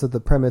so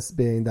the premise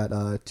being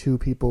that two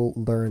people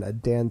learn a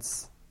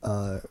dance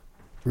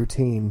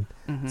routine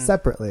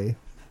separately.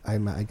 I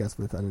guess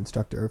with an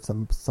instructor of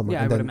someone.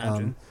 Yeah, I would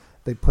imagine.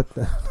 They put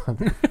the.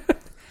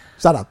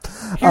 Shut up.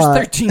 Here's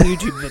 13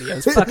 YouTube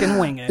videos. Fucking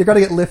wing it. They're gonna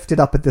get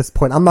lifted up at this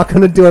point. I'm not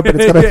gonna do it, but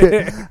it's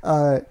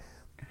gonna.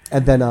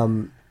 And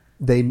then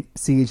they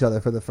see each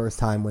other for the first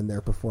time when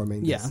they're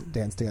performing this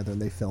dance together,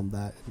 and they filmed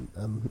that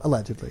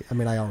allegedly. I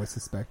mean, I always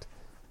suspect.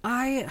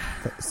 But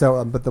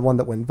the one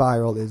that went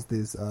viral is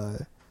these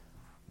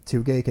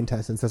two gay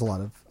contestants. There's a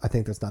lot of. I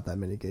think there's not that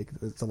many gay.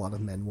 There's a lot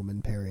of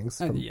men-woman pairings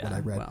from what I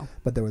read. Well.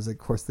 But there was, of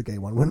course, the gay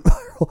one went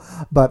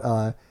viral.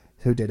 But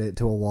who did it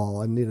to a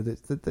wall, and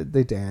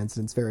they danced,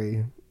 and it's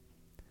very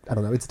I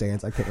don't know, it's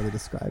dance. I can't really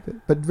describe it.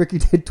 But Ricky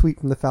did tweet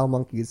from the Foul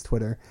Monkeys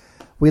Twitter.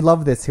 We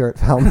love this here at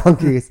Foul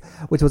Monkeys,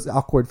 which was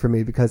awkward for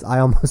me because I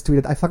almost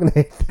tweeted, I fucking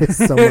hate this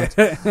so much.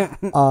 And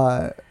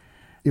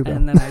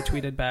then I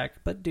tweeted back,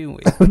 but do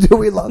we? Do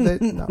we love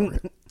it? No. Really.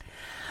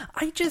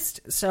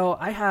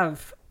 I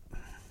have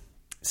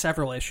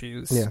several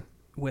issues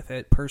with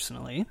it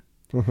personally.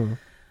 Mm-hmm.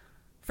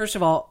 First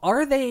of all,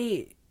 are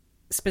they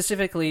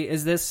specifically,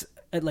 is this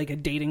like a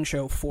dating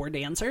show for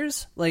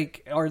dancers?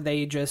 Like, are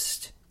they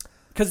just...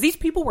 Because these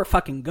people were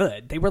fucking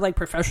good. They were like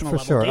professional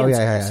level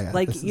dancers. Yeah.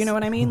 Like, you know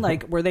what I mean?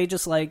 Like, were they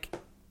just like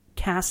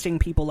casting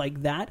people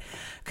like that?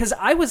 Because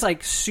I was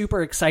like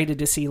super excited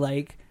to see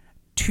like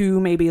two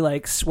maybe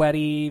like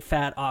sweaty,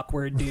 fat,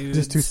 awkward dudes.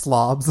 Just two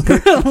slobs.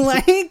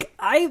 Like,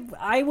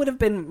 I would have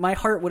been, my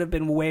heart would have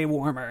been way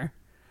warmer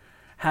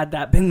had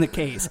that been the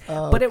case.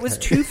 Okay. But it was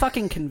two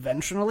fucking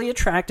conventionally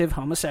attractive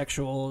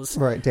homosexuals.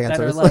 Right,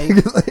 dancers.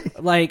 That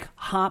are like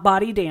hot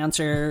body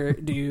dancer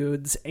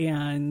dudes.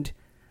 And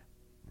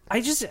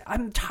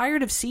I'm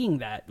tired of seeing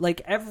that.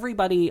 Like,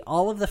 everybody,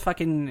 all of the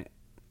fucking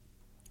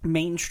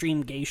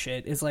mainstream gay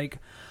shit is like,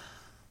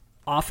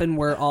 often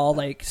we're all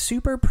like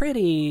super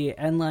pretty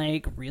and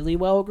like really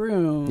well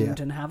groomed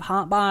and have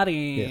hot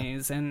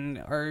bodies and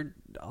are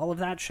all of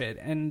that shit.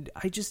 And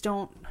I just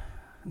don't,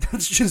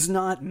 that's just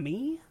not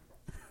me.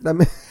 I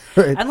mean,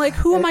 right. And like,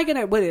 who am I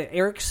gonna? What,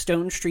 Eric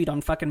Stone Street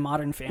on fucking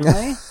Modern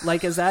Family?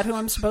 Like, is that who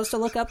I'm supposed to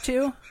look up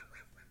to?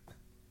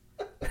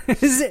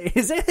 Is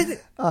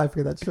it? Oh, I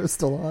forget that show's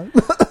still on.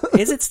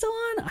 Is it still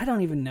on? I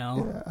don't even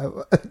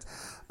know.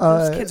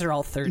 Those kids are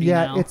all 30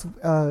 now. It's.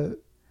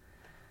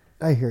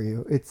 I hear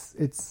you.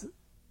 It's.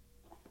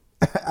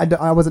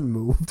 I wasn't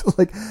moved.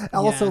 Like,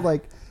 also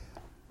like.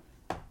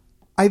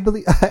 I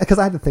believe because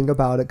I had to think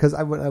about it because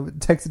I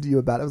texted you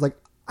about it. I was like,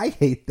 I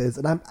hate this,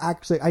 and I'm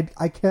actually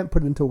I can't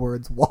put it into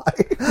words why,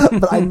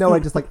 but I know I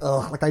just like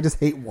I just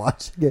hate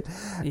watching it,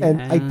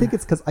 and I think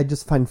it's because I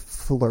just find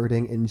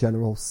flirting in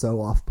general so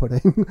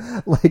off-putting.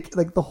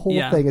 like the whole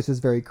thing is just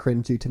very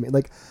cringy to me.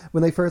 Like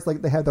when they first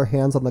they have their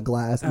hands on the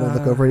glass and they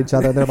look over at each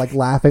other and they're like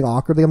laughing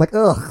awkwardly. I'm like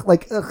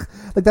like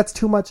that's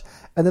too much.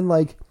 And then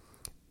like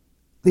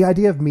the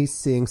idea of me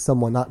seeing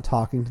someone, not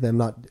talking to them,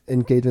 not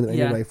engaging them in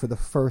any way for the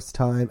first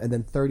time, and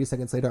then 30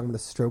 seconds later I'm going to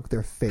stroke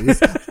their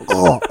face.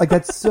 Like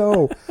that's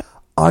so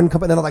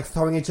uncomfortable. And then like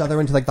throwing each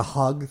other into like the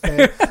hug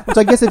thing, which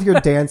I guess if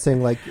you're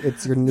dancing, like you're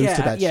used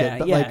to that shit.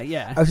 But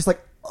I was just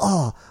like,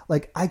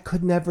 like I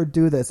could never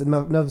do this, and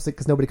obviously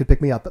because nobody could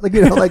pick me up. But like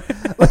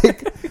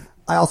like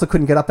I also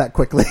couldn't get up that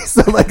quickly.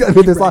 So like I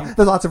mean, there's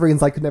lots of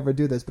reasons I could never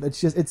do this, but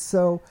it's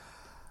so.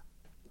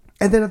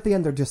 And then at the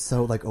end, they're just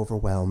so like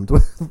overwhelmed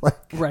with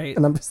right.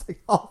 And I'm just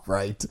like, all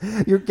right,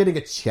 you're getting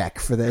a check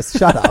for this.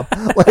 Shut up.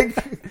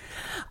 Like,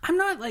 I'm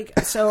not like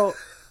so.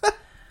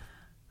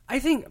 I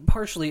think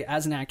partially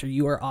as an actor,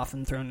 you are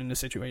often thrown into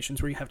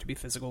situations where you have to be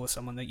physical with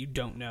someone that you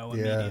don't know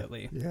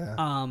immediately.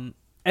 Yeah.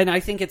 And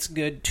I think it's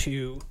good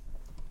to.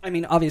 I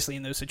mean, obviously,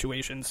 in those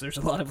situations, there's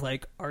a lot of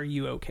like, "Are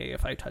you okay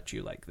if I touch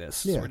you like this?"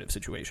 sort of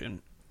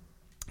situation.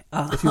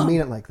 If you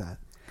mean it like that,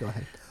 go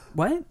ahead.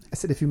 What? I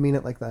said, if you mean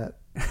it like that,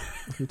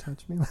 if you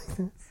touch me like this,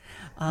 did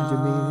you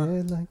mean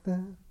it like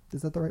that?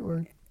 Is that the right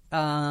word?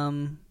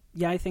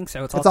 Yeah, I think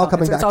so. It's all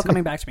coming back. It's all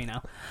coming back to me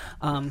now.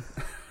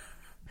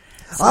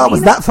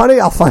 Was that funny?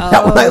 I'll find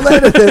out when I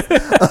edit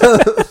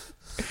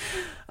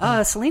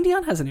this. Celine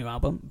Dion has a new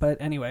album,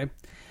 but anyway,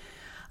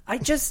 I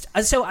get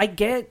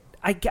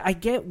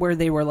where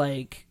they were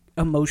like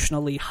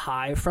emotionally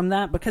high from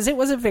that because it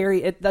was a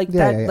very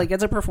like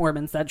as a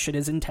performance that shit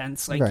is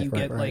intense. Like you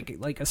get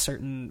like a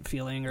certain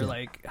feeling or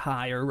like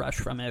high or rush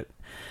from it,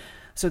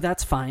 so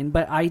that's fine.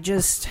 But I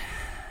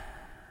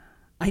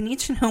need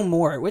to know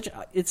more, which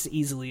it's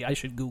easily I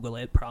should Google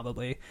it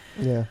probably.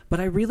 Yeah,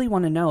 but I really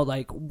want to know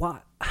like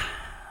what.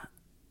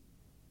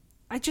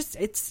 I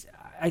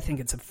think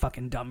it's a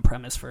fucking dumb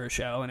premise for a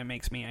show, and it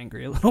makes me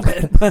angry a little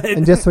bit. But...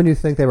 And just when you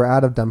think they were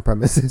out of dumb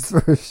premises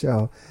for a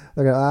show,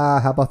 they're going,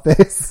 how about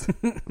this?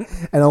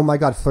 And oh my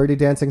God, Flirty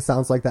Dancing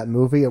sounds like that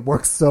movie. It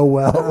works so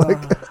well.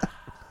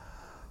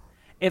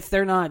 If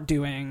they're not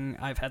doing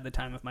I've Had the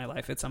Time of My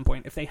Life at some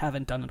point, if they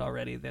haven't done it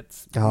already,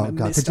 that's oh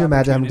God, could you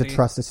imagine having to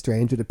trust a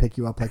stranger to pick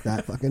you up like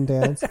that fucking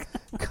dance?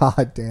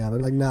 God damn.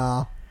 They're like,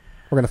 nah,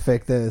 we're going to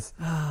fake this.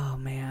 Oh,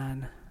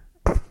 man.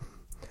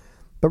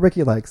 But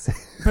Ricky likes it.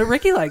 But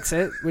Ricky likes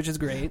it, which is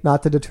great.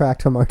 Not to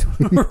detract from our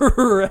tweet.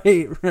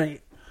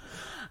 Right.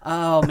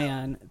 Oh,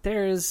 man.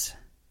 There's...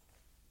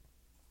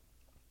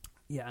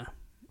 Yeah.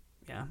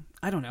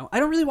 I don't know. I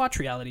don't really watch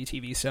reality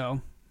TV, so...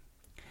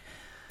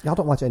 Y'all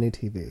don't watch any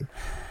TV.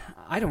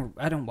 I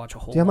don't watch a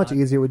whole lot. Do you know how much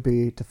easier it would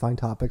be to find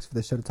topics for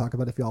this show to talk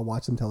about if y'all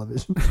watch some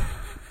television?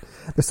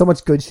 There's so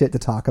much good shit to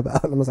talk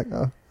about. And I was like,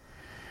 oh.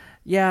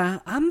 Yeah,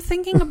 I'm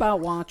thinking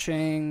about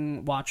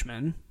watching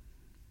Watchmen.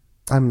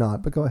 I'm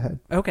not, but go ahead.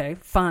 Okay,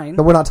 fine.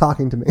 But we're not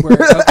talking to me.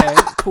 Okay,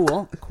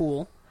 cool.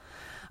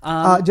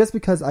 Just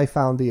because I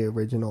found the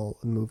original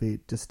movie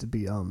just to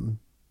be,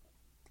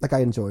 like I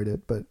enjoyed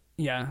it, but...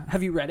 Yeah.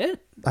 Have you read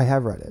it? I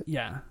have read it.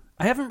 Yeah.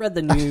 I haven't read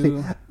the new...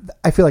 Actually,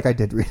 I feel like I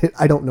did read it.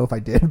 I don't know if I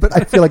did, but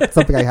I feel like it's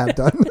something I have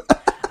done.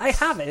 I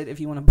have it if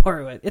you want to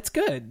borrow it. It's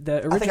good. The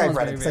original I think I've is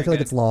read very, it because very I feel like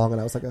good. it's long, and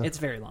I was like, oh. It's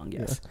very long,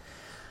 yes.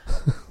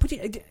 Yeah. But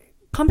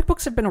comic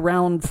books have been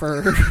around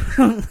for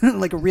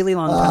like a really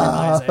long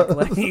time, Isaac.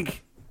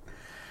 Like,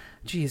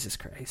 Jesus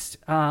Christ.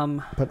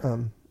 But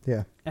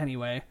yeah.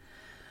 Anyway.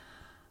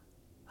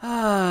 So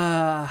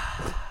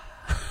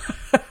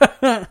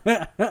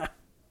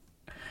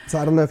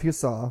I don't know if you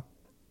saw,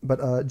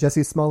 but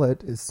Jesse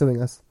Smollett is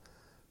suing us.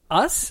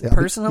 Us? Yeah,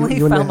 Personally?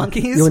 you and Foul I-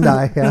 monkeys? You and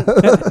I, yeah.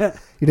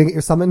 You didn't get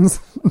your summons?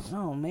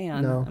 Oh,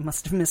 man. No. I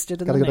must have missed it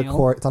in Gotta the go to mail.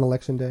 court. It's on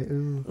election day.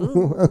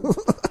 Ooh.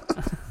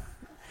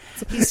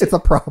 He's, It's a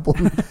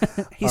problem.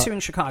 he's suing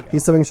Chicago.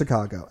 He's suing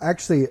Chicago.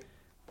 Actually,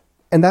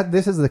 and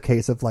this is the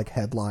case of like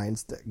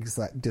headlines that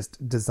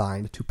just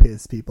designed to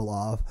piss people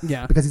off.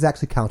 Yeah. Because he's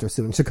actually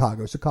counter-suing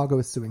Chicago. Chicago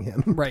is suing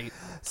him. Right.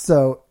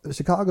 So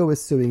Chicago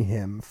is suing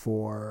him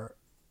for...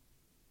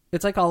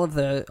 It's like all of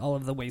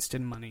the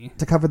wasted money.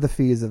 to cover the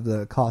fees of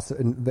the cost of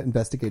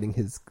investigating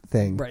his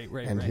thing. Right,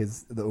 And right.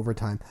 the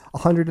overtime.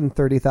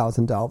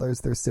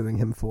 $130,000 they're suing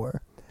him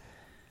for.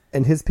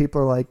 And his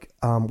people are like,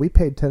 we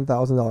paid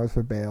 $10,000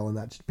 for bail, and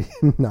that should be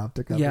enough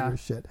to cover your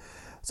shit.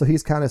 So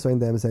he's kind of suing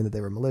them, saying that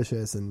they were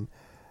malicious and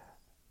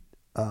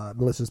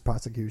malicious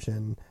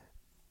prosecution.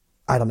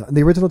 I don't know.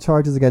 The original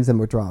charges against him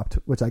were dropped,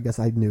 which I guess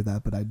I knew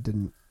that, but I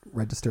didn't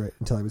register it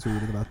until I was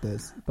reading about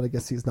this. But I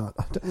guess he's not.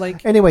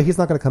 Like, Anyway, he's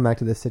not going to come back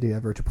to this city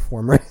ever to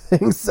perform or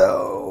anything.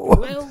 So,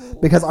 well,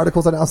 because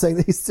articles are now saying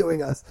that he's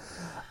suing us.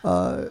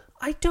 I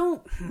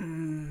don't.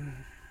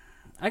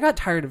 I got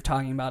tired of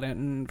talking about it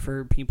and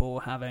for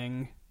people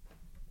having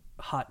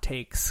hot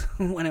takes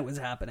when it was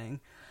happening.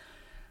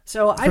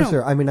 So I For don't.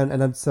 sure. I mean,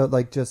 and I'm so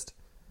like just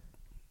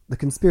the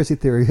conspiracy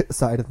theory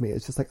side of me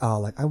is just like, oh,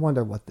 like I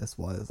wonder what this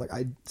was. Like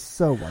I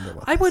so wonder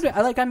what I this would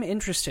was. like. I'm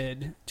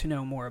interested to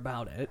know more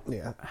about it.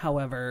 Yeah.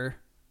 However,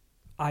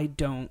 I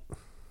don't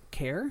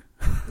care.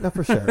 No,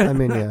 for sure. I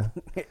mean, yeah.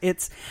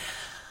 It's.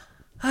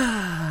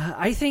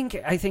 I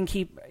think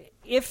he,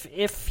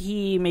 if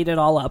he made it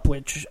all up,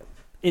 which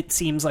it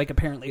seems like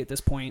apparently at this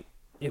point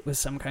it was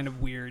some kind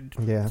of weird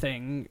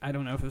thing. I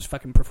don't know if it was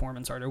fucking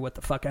performance art or what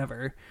the fuck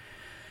ever.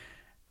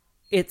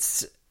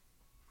 It's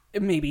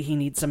maybe he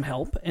needs some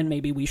help, and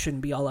maybe we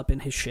shouldn't be all up in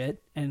his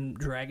shit and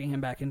dragging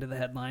him back into the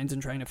headlines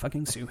and trying to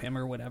fucking sue him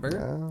or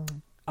whatever.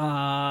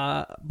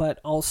 But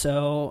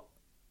also,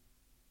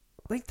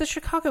 like, the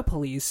Chicago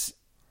police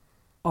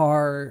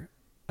are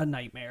a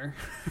nightmare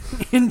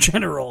in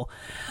general.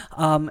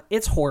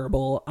 It's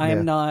horrible.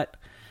 I'm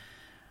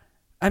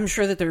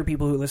sure that there are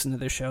people who listen to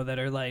this show that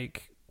are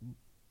like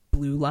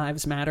Blue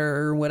Lives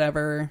Matter or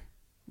whatever,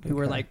 who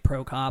are like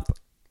pro cop,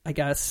 I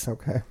guess.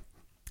 Okay.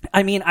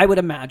 I mean, I would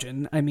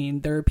imagine. I mean,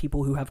 there are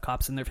people who have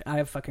cops in their... I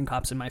have fucking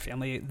cops in my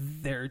family.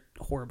 They're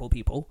horrible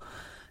people,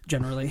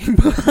 generally.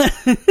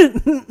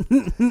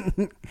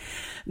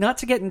 Not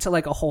to get into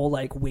like a whole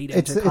like wade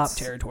into cop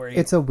territory.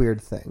 It's a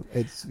weird thing.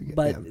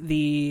 But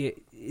the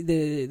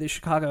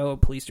Chicago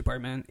Police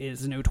Department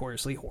is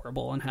notoriously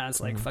horrible and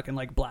has like fucking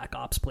like black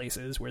ops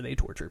places where they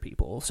torture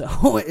people.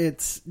 So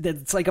it's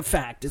like a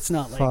fact. It's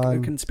not like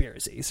a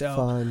conspiracy.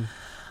 So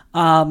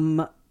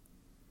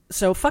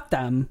so fuck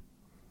them,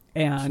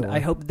 and I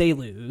hope they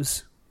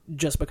lose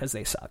just because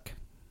they suck.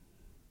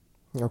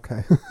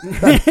 Okay.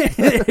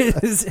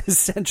 It is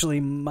essentially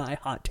my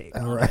hot take.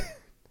 All right.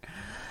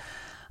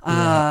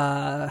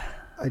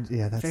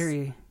 That's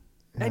very.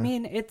 Yeah. I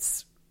mean,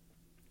 it's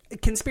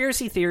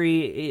conspiracy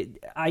theory.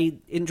 I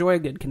enjoy a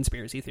good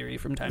conspiracy theory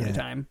from time to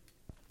time.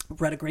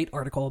 Read a great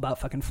article about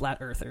fucking flat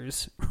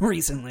earthers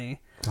recently,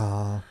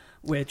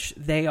 which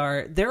there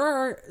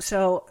are.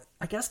 So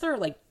I guess there are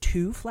like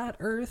 2 flat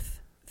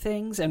Earth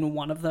things, and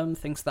one of them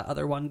thinks the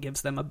other one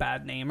gives them a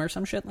bad name or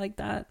some shit like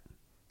that.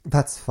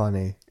 That's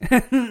funny.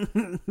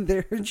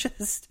 They're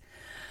just...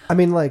 I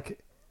mean,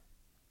 like,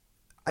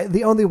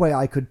 the only way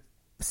I could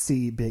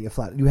see being a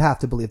flat... You have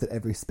to believe that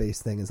every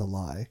space thing is a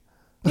lie.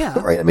 Yeah.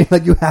 Right? I mean,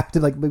 like, you have to,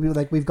 like, maybe,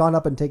 like, we've gone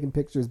up and taken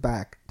pictures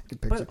back.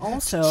 But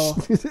also,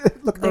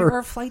 Look, there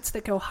are flights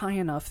that go high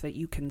enough that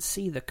you can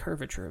see the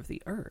curvature of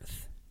the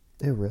Earth.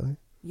 Ew, really?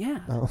 Yeah.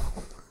 Oh.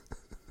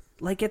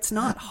 Like, it's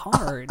not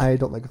hard. I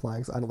don't like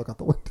flying, so I don't look out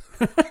the window.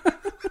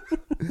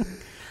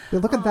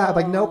 Look at that. I'm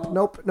like, nope.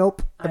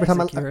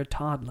 You're a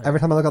toddler.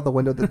 Every time I look out the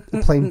window, the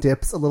plane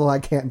dips a little. I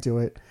can't do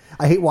it.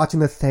 I hate watching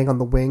the thing on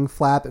the wing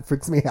flap. It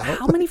freaks me out.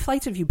 How many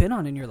flights have you been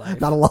on in your life?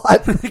 Not a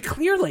lot.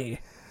 Clearly.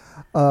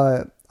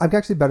 I'm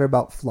actually better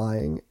about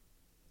flying,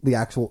 the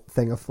actual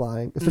thing of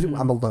flying. Especially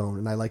when I'm alone,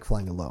 and I like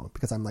flying alone.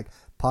 Because I'm like,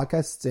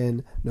 podcasts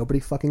in, nobody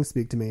fucking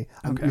speak to me.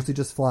 I'm usually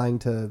just flying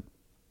to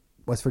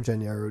West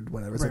Virginia or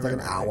whatever. So it's like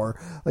an hour.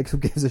 Like, who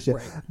gives a shit?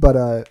 Right.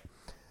 But,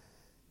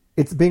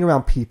 it's being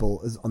around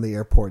people is on the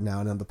airport now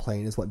and on the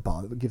plane is what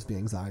gives me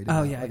anxiety. Oh,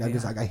 now. yeah. Like, I'm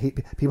just like, I hate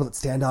people that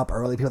stand up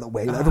early, people that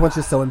wait. Everyone's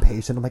just so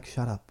impatient. I'm like,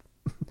 shut up.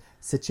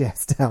 Sit your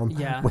ass down.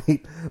 Yeah.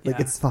 Wait. Like,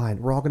 Yeah. it's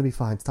fine. We're all going to be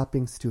fine. Stop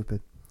being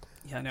stupid.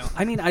 Yeah, no.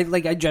 I mean,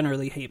 I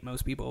generally hate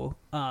most people.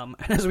 And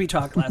as we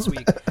talked last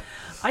week,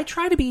 I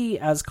try to be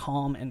as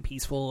calm and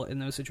peaceful in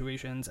those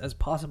situations as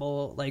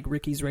possible. Like,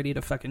 Ricky's ready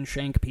to fucking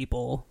shank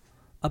people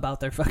about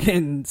their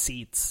fucking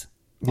seats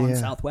on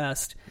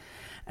Southwest.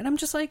 And I'm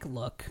just like,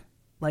 look,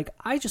 like,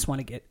 I just want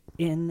to get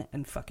in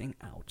and fucking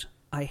out.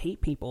 I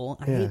hate people.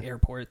 I hate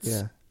airports.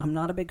 Yeah. I'm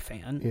not a big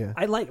fan. Yeah.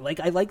 I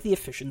like the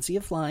efficiency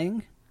of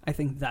flying. I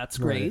think that's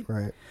great.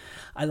 Right.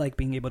 I like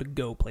being able to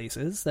go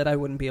places that I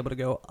wouldn't be able to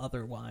go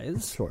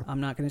otherwise. Sure. I'm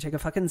not going to take a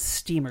fucking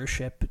steamer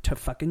ship to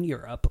fucking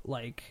Europe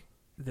like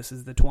this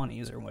is the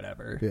 20s or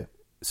whatever. Yeah.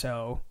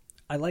 So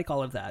I like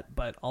all of that,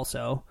 but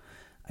also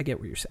I get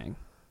what you're saying.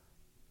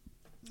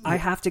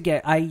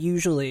 I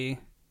usually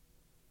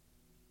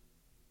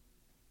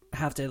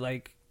have to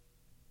like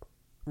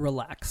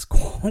relax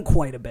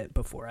quite a bit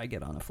before I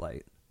get on a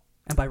flight.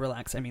 And by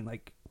relax, I mean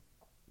like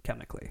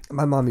chemically.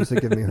 My mom used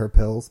to give me her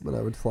pills when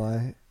I would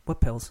fly.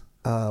 What pills?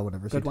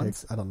 Whatever Good she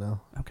ones? takes. I don't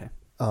know. Okay.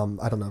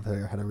 I don't know if they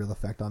had a real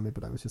effect on me,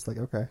 but I was just like,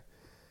 okay.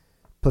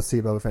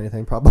 Placebo, if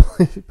anything,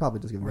 probably. Probably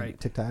just give me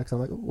Tic Tacs. I'm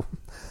like, ooh.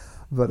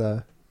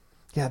 But,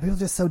 yeah, people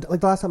just so...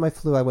 Like, the last time I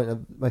flew,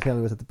 my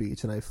family was at the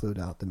beach, and I flew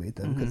out to meet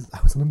them because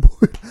I was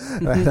unemployed. I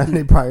didn't have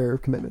any prior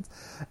commitments.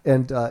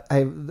 And I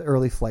have the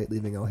early flight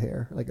leaving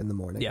O'Hare, like in the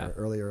morning. Yeah.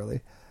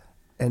 Early.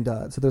 And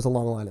so there's a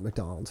long line at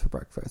McDonald's for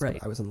breakfast. Right.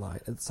 I was in line.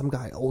 And some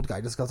old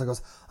guy just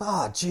goes,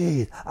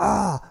 gee,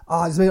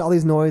 he's made all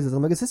these noises.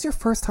 I'm like, is this your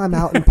first time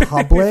out in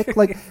public?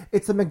 Like,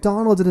 it's a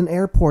McDonald's at an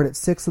airport at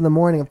 6 a.m.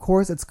 Of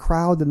course, it's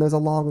crowded and there's a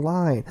long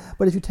line.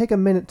 But if you take a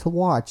minute to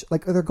watch,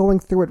 like, they're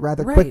going through it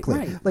rather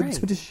quickly.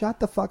 So just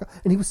shut the fuck up.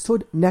 And he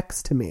stood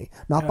next to me,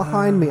 not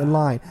behind me in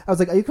line. I was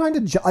like, are you trying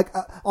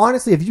to,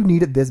 honestly, if you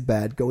need it this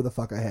bad, go the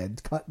fuck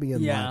ahead. Cut me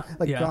in line.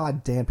 Like,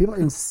 god damn, people are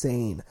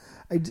insane.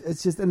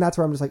 It's just, and that's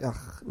where I'm just like,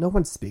 ugh, no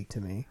one speak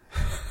to me.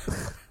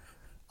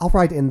 I'll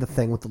ride in the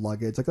thing with the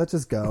luggage. Like, let's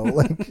just go.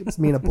 Like, it's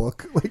me in a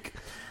book. Like,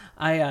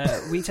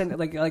 we tend to,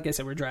 like I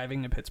said, we're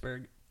driving to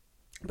Pittsburgh,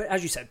 but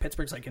as you said,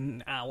 Pittsburgh's like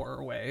an hour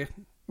away.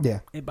 Yeah.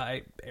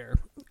 By air.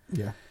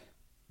 Yeah.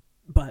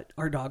 But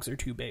our dogs are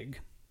too big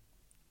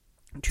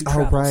to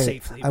travel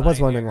safely. I was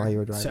wondering why you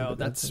were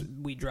driving. So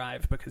we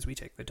drive because we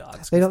take the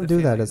dogs. They don't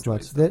do that as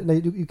much.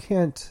 You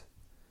can't.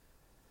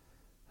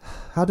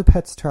 How do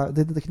pets travel?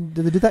 Do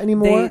they do that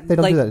anymore? They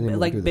don't do that anymore.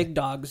 Like big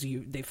dogs,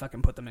 they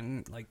fucking put them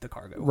in like the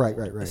cargo. Right.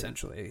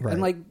 Essentially. Right.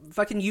 And like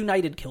fucking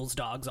United kills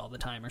dogs all the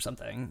time or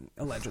something,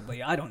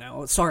 allegedly. I don't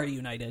know. Sorry,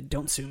 United.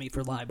 Don't sue me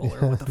for libel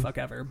or what the fuck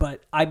ever.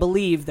 But I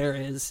believe there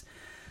is,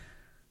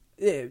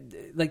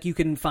 like, you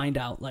can find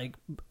out like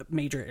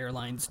major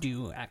airlines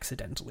do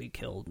accidentally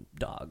kill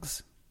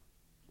dogs.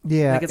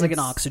 Yeah. Like it's like an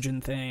oxygen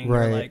thing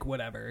or like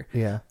whatever.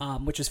 Yeah.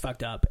 Which is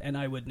fucked up. And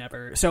I would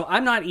never. So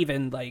I'm not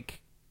even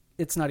like.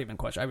 It's not even a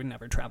question. I would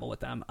never travel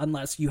with them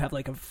unless you have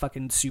like a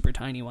fucking super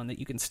tiny one that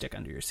you can stick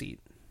under your seat.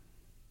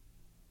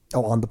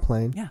 Oh, on the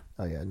plane? Yeah.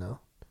 Oh, yeah, no.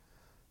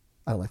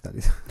 I don't like that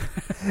either.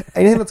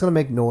 Anything that's going to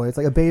make noise.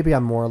 Like a baby,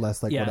 I'm more or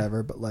less like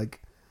whatever, but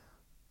like...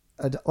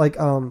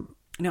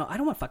 No, I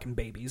don't want fucking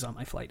babies on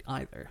my flight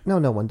either. No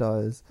one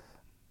does.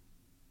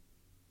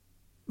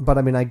 But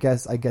I mean, I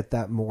guess I get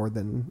that more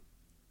than...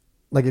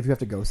 Like if you have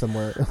to go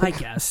somewhere. I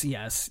guess,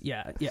 yes.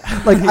 Yeah.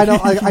 Like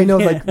I know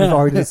like we've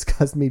already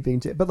discussed me being...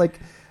 But like...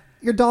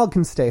 Your dog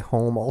can stay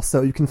home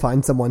also. You can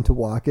find someone to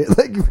walk it.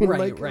 Like, I mean,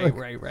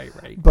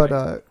 right.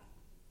 But,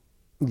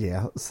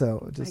 yeah,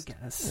 so just I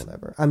guess.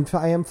 Whatever.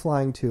 I am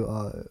flying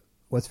to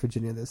West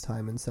Virginia this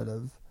time instead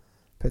of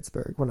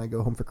Pittsburgh when I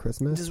go home for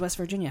Christmas. Does West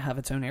Virginia have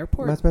its own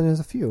airport? West Virginia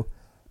has a few.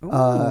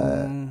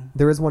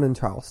 There is one in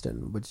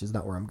Charleston, which is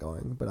not where I'm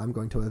going, but I'm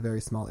going to a very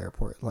small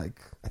airport.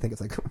 Like, I think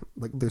it's like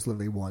there's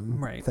literally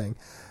one thing.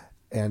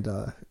 And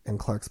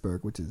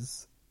Clarksburg, which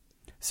is...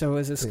 So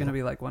is this going to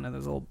be like one of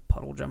those little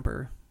puddle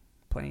jumper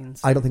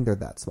planes? I don't think they're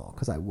that small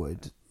because I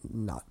would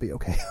not be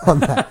okay on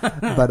that.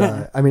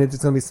 But I mean, it's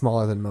going to be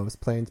smaller than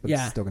most planes, but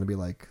it's still going to be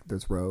like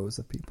there's rows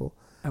of people.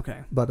 Okay.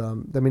 But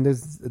I mean,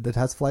 it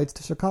has flights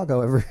to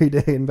Chicago every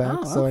day and back. Oh,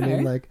 okay. So I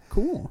mean, like,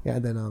 cool. Yeah.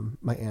 And then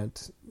my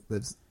aunt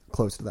lives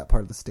close to that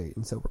part of the state,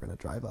 and so we're going to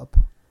drive up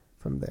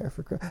from there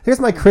for Christmas. Here's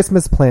my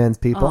Christmas plans,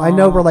 people. Aww. I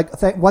know we're like,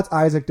 what's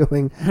Isaac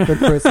doing for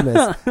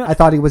Christmas? I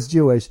thought he was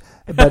Jewish,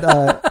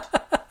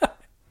 but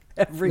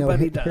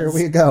everybody does. Here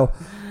we go.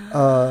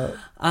 So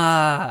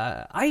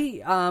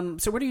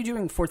what are you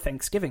doing for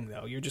Thanksgiving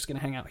though? You're just gonna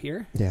hang out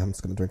here? Yeah, I'm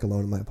just gonna drink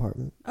alone in my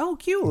apartment. Oh,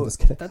 cute. I'm just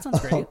kidding. That sounds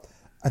great.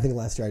 I think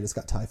last year I just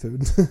got Thai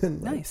food.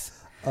 Nice.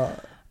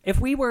 If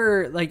we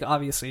were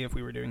obviously if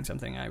we were doing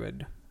something, I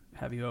would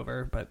have you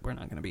over, but we're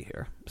not gonna be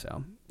here.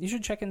 So you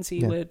should check and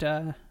see what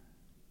well,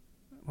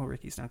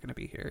 Ricky's not gonna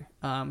be here.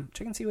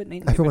 Check and see what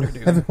Nate and David are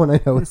doing. Everyone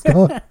I know is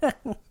gone.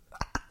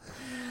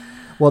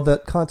 Well, the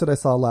concert I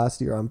saw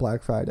last year on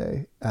Black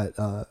Friday at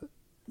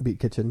Beat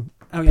Kitchen,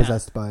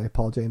 Possessed by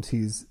Paul James.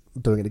 He's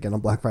doing it again on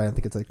Black Friday. I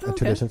think it's like a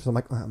tradition. So I'm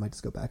like, I might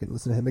just go back and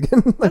listen to him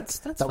again.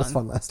 That was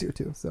fun last year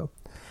too. So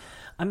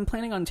I'm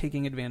planning on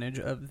taking advantage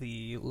of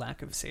the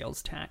lack of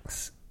sales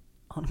tax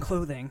on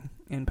clothing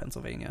in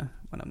Pennsylvania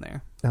when I'm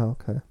there. Oh,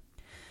 okay.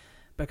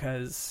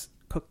 Because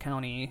Cook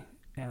County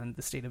and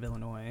the state of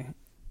Illinois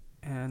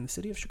and the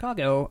city of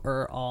Chicago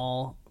are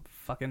all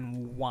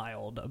fucking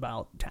wild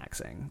about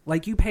taxing.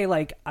 Like, you pay,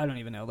 like, I don't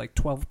even know, like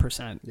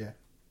 12%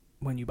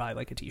 when you buy,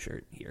 like, a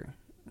t-shirt here.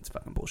 It's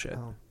fucking bullshit.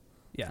 Oh.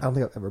 Yeah. I don't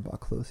think I've ever bought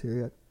clothes here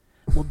yet.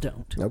 Well,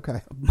 don't.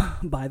 Okay.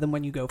 Buy them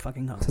when you go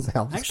fucking home.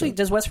 Sounds Actually, good.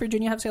 does West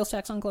Virginia have sales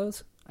tax on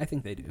clothes? I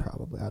think they do.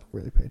 Probably. I don't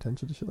really pay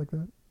attention to shit like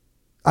that.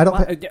 I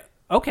don't pay...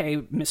 Okay,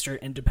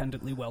 Mr.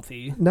 Independently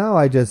Wealthy. No,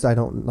 I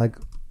don't, like,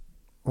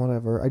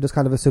 whatever. I just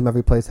kind of assume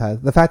every place has...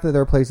 The fact that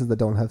there are places that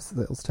don't have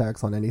sales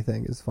tax on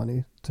anything is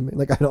funny to me.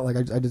 Like, I don't, like,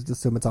 I just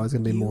assume it's always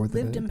going to be more than...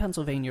 You lived in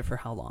Pennsylvania for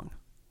how long?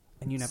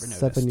 And you never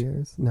noticed? 7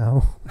 years.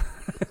 No.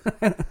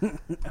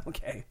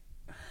 Okay.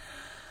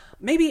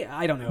 Maybe,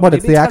 I don't know. What, maybe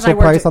it's the actual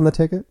price on the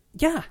ticket?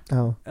 Yeah.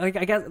 Oh. Like,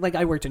 I guess, like,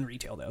 I worked in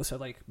retail, though, so,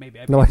 like, maybe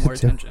I paid No, I more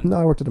did too. attention. No,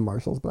 I worked at a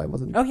Marshall's, but I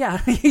wasn't... Oh,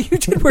 yeah. You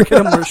did work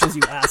at a Marshall's,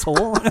 you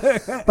asshole.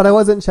 But I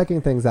wasn't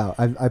checking things out.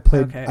 I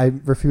played... Okay. I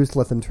refused to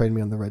let them train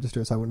me on the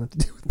register, so I wouldn't have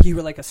to do it. You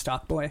were like a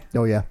stock boy?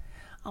 Oh, yeah.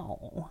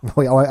 Oh.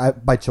 Oh, yeah. I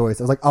by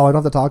choice. I was like, oh, I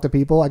don't have to talk to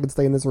people. I can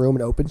stay in this room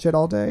and open shit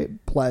all day.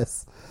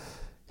 Bless.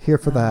 Here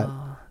for that.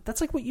 That's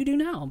like what you do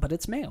now, but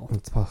it's male.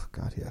 Oh,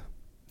 God, yeah.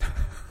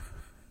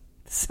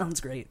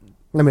 Sounds great.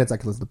 I mean, it's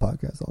like I listen to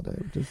podcasts all day,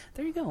 which is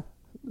There you go.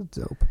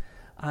 dope.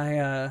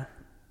 Yeah,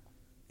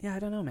 I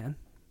don't know, man.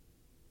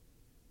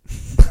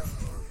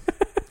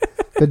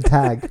 Good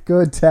tag.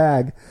 Good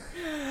tag.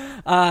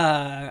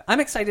 I'm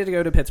excited to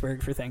go to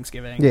Pittsburgh for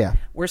Thanksgiving. Yeah.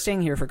 We're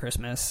staying here for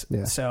Christmas.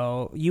 Yeah.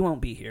 So you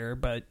won't be here,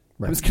 but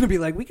Right. I was going to be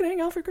like, we can hang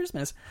out for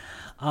Christmas.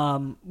 I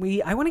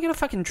want to get a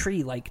fucking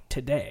tree like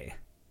today.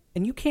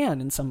 And you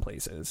can in some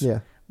places.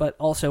 Yeah. But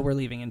also we're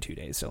leaving in 2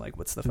 days. So like,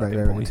 what's the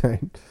fucking point? Right.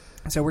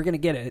 So we're going to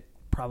get it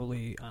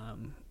probably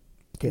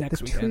Get next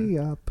the weekend. tree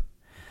up.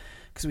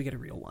 Because we get a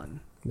real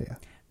one. Yeah.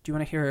 Do you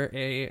want to hear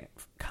a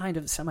kind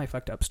of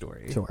semi-fucked up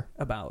story Sure.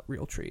 about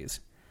real trees?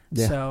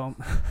 Yeah. So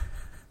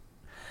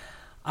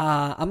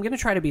I'm going to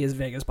try to be as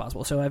vague as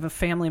possible. So I have a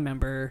family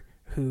member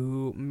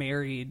who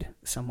married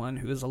someone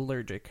who is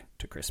allergic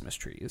to Christmas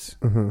trees.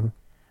 Mm-hmm.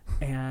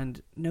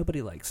 And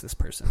nobody likes this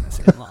person, this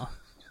in-law.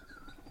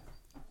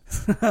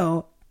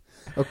 So...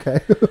 Okay.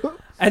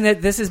 And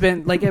this has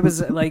been, like, it was,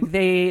 like,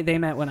 they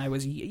met when I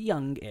was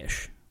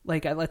young-ish.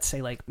 Like, let's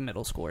say, like,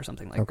 middle school or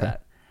something like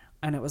that.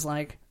 And it was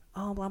like,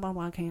 oh, blah, blah,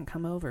 blah, can't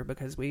come over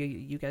because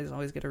you guys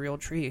always get a real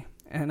tree.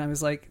 And I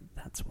was like,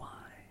 that's why.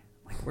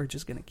 Like, we're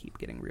just going to keep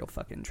getting real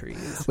fucking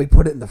trees. We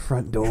put it in the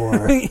front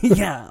door.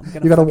 Yeah. I'm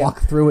gonna You got to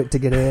walk through it to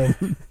get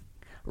in.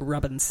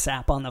 rubbing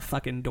sap on the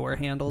fucking door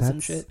handles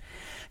and shit.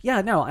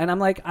 Yeah, no. And I'm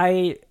like,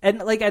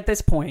 at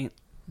this point,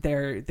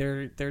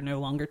 they're no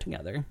longer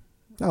together.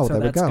 Oh, so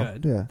there we that's go.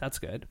 good. Yeah. That's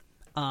good.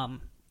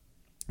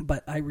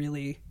 But I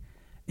really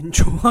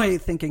enjoy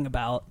thinking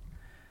about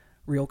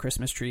real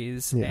Christmas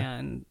trees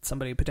and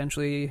somebody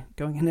potentially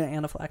going into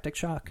anaphylactic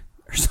shock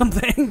or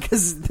something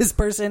because this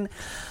person,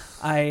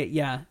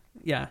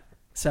 yeah.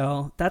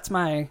 So that's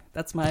my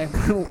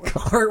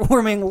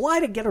heartwarming. Why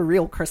to get a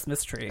real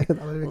Christmas tree?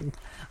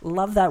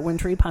 Love that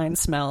wintry pine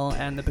smell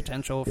and the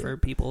potential for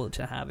people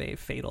to have a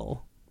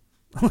fatal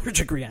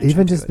allergic reaction.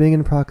 Even to just it. being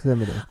in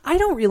proximity. I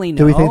don't really know.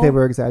 Do we think they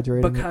were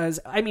exaggerating? Because,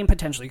 I mean,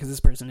 potentially, because this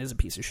person is a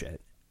piece of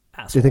shit.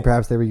 Asshole. Do you think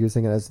perhaps they were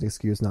using it as an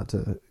excuse not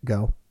to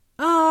go?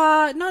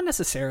 Not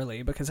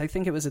necessarily, because I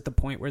think it was at the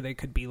point where they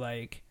could be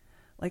like,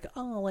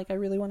 oh, like, I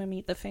really want to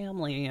meet the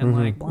family, and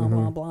like, blah,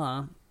 blah,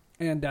 blah.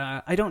 And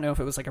I don't know if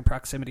it was like a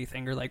proximity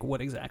thing or like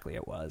what exactly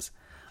it was.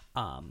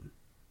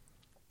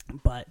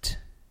 But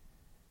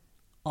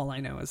all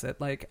I know is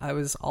that, like, I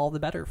was all the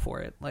better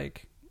for it.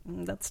 Like,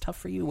 that's tough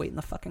for you. Wait in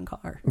the fucking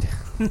car.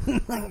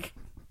 Like,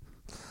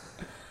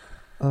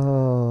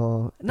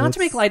 oh, not to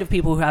make light of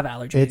people who have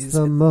allergies. It's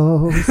the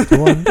most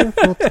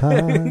wonderful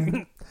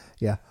time.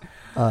 Yeah.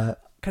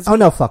 Oh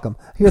no, fuck them.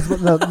 Here's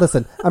what. No,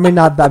 listen.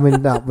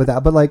 Not with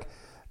that, but like,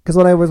 because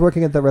when I was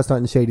working at the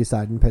restaurant in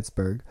Shadyside in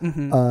Pittsburgh,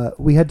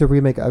 we had to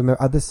remake. I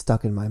remember this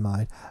stuck in my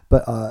mind.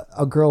 But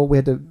a girl, we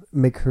had to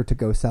make her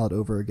to-go salad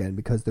over again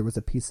because there was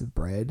a piece of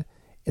bread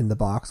in the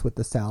box with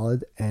the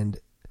salad, and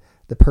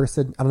the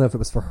person, I don't know if it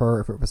was for her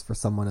or if it was for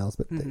someone else,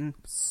 but they were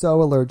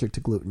so allergic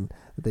to gluten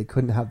that they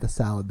couldn't have the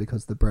salad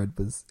because the bread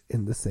was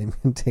in the same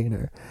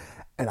container.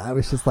 And I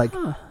was just like,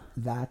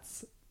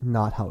 that's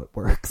not how it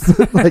works.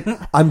 Like,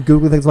 I'm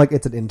Googling things like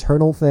it's an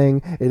internal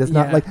thing. It is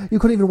not like, you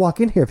couldn't even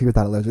walk in here if you were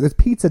that allergic. There's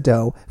pizza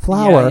dough,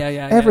 flour,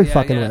 every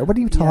fucking way. What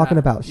are you talking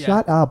about?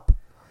 Shut up.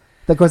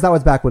 Of course, that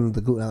was back when the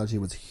gluten allergy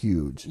was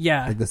huge.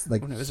 Yeah.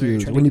 When it was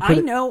huge. very trendy.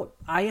 I know,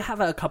 I have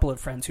a couple of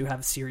friends who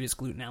have serious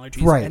gluten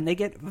allergies, right. And they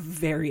get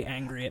very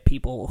angry at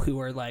people who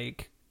are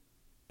like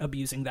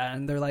abusing that,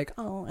 and they're like,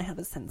 oh, I have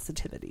a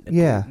sensitivity to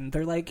gluten.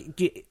 They're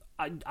like,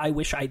 I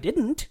wish I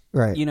didn't.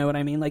 Right. You know what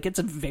I mean? Like, it's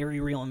a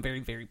very real and very,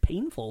 very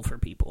painful for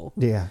people.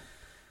 Yeah.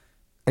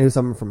 I knew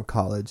someone from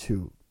college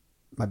who,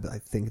 I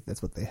think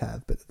that's what they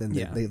have, but then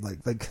they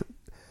like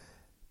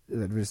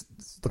they're just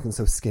looking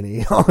so skinny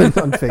on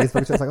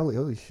Facebook. It's just like,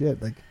 holy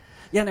shit. Like,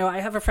 yeah, no, I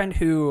have a friend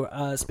who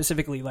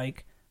specifically,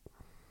 like,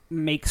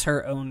 makes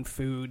her own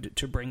food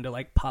to bring to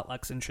like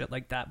potlucks and shit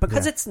like that,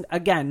 because it's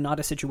again not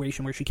a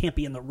situation where she can't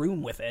be in the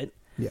room with it.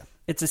 Yeah.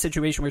 It's a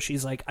situation where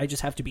she's like, I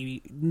just have to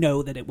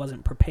know that it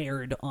wasn't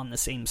prepared on the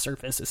same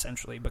surface,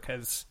 essentially,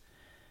 because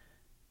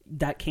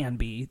that can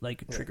be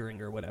like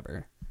triggering or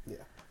whatever.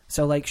 Yeah.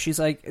 So like she's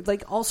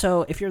like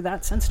also, if you're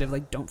that sensitive,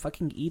 like don't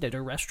fucking eat at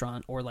a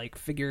restaurant, or like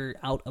figure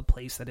out a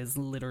place that is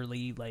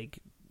literally like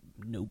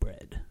no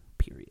bread,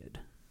 period.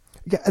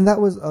 Yeah, and that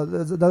was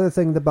another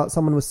thing about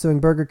someone was suing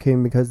Burger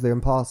King because their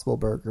Impossible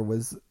Burger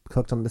was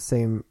cooked on the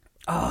same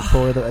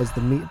boiler as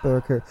the meat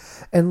burger.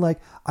 And like,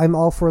 I'm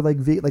all for like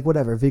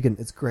whatever, vegan,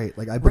 it's great.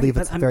 Like I believe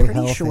it's very healthy.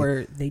 I'm pretty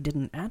sure they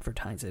didn't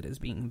advertise it as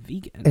being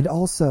vegan. And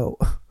also,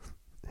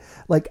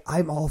 like,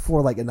 I'm all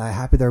for like, and I'm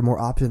happy there are more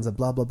options and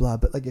blah blah blah.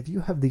 But like, if you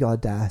have the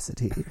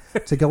audacity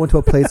to go into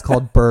a place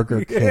called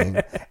Burger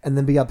King and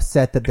then be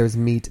upset that there's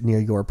meat near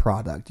your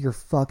product, you're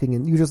fucking.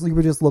 And you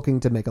were just looking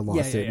to make a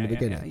lawsuit in the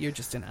beginning. Yeah. You're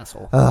just an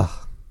asshole.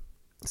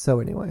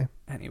 So anyway,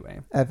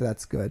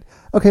 that's good.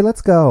 Okay,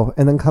 let's go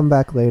and then come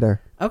back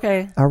later.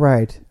 Okay. All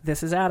right.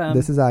 This is Adam.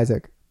 This is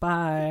Isaac.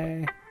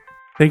 Bye.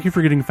 Thank you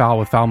for getting foul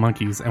with Foul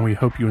Monkeys, and we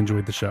hope you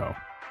enjoyed the show.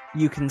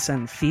 You can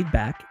send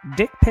feedback,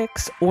 dick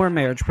pics, or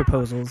marriage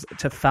proposals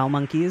to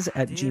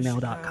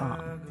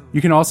foulmonkeys@gmail.com. You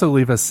can also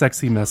leave us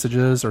sexy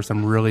messages or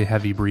some really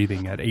heavy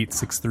breathing at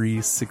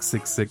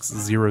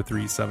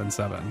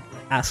 863-666-0377.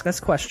 Ask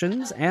us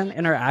questions and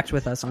interact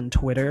with us on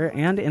Twitter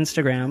and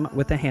Instagram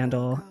with the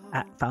handle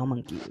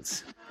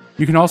 @foulmonkeys.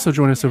 You can also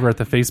join us over at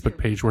the Facebook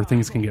page where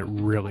things can get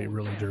really,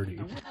 really dirty.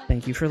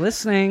 Thank you for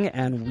listening,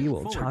 and we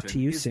will talk to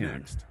you soon.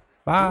 Next.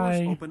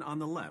 Bye. Doors open on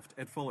the left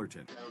at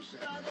Fullerton.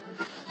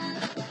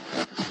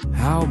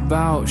 How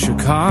about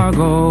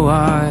Chicago?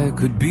 I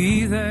could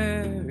be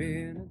there.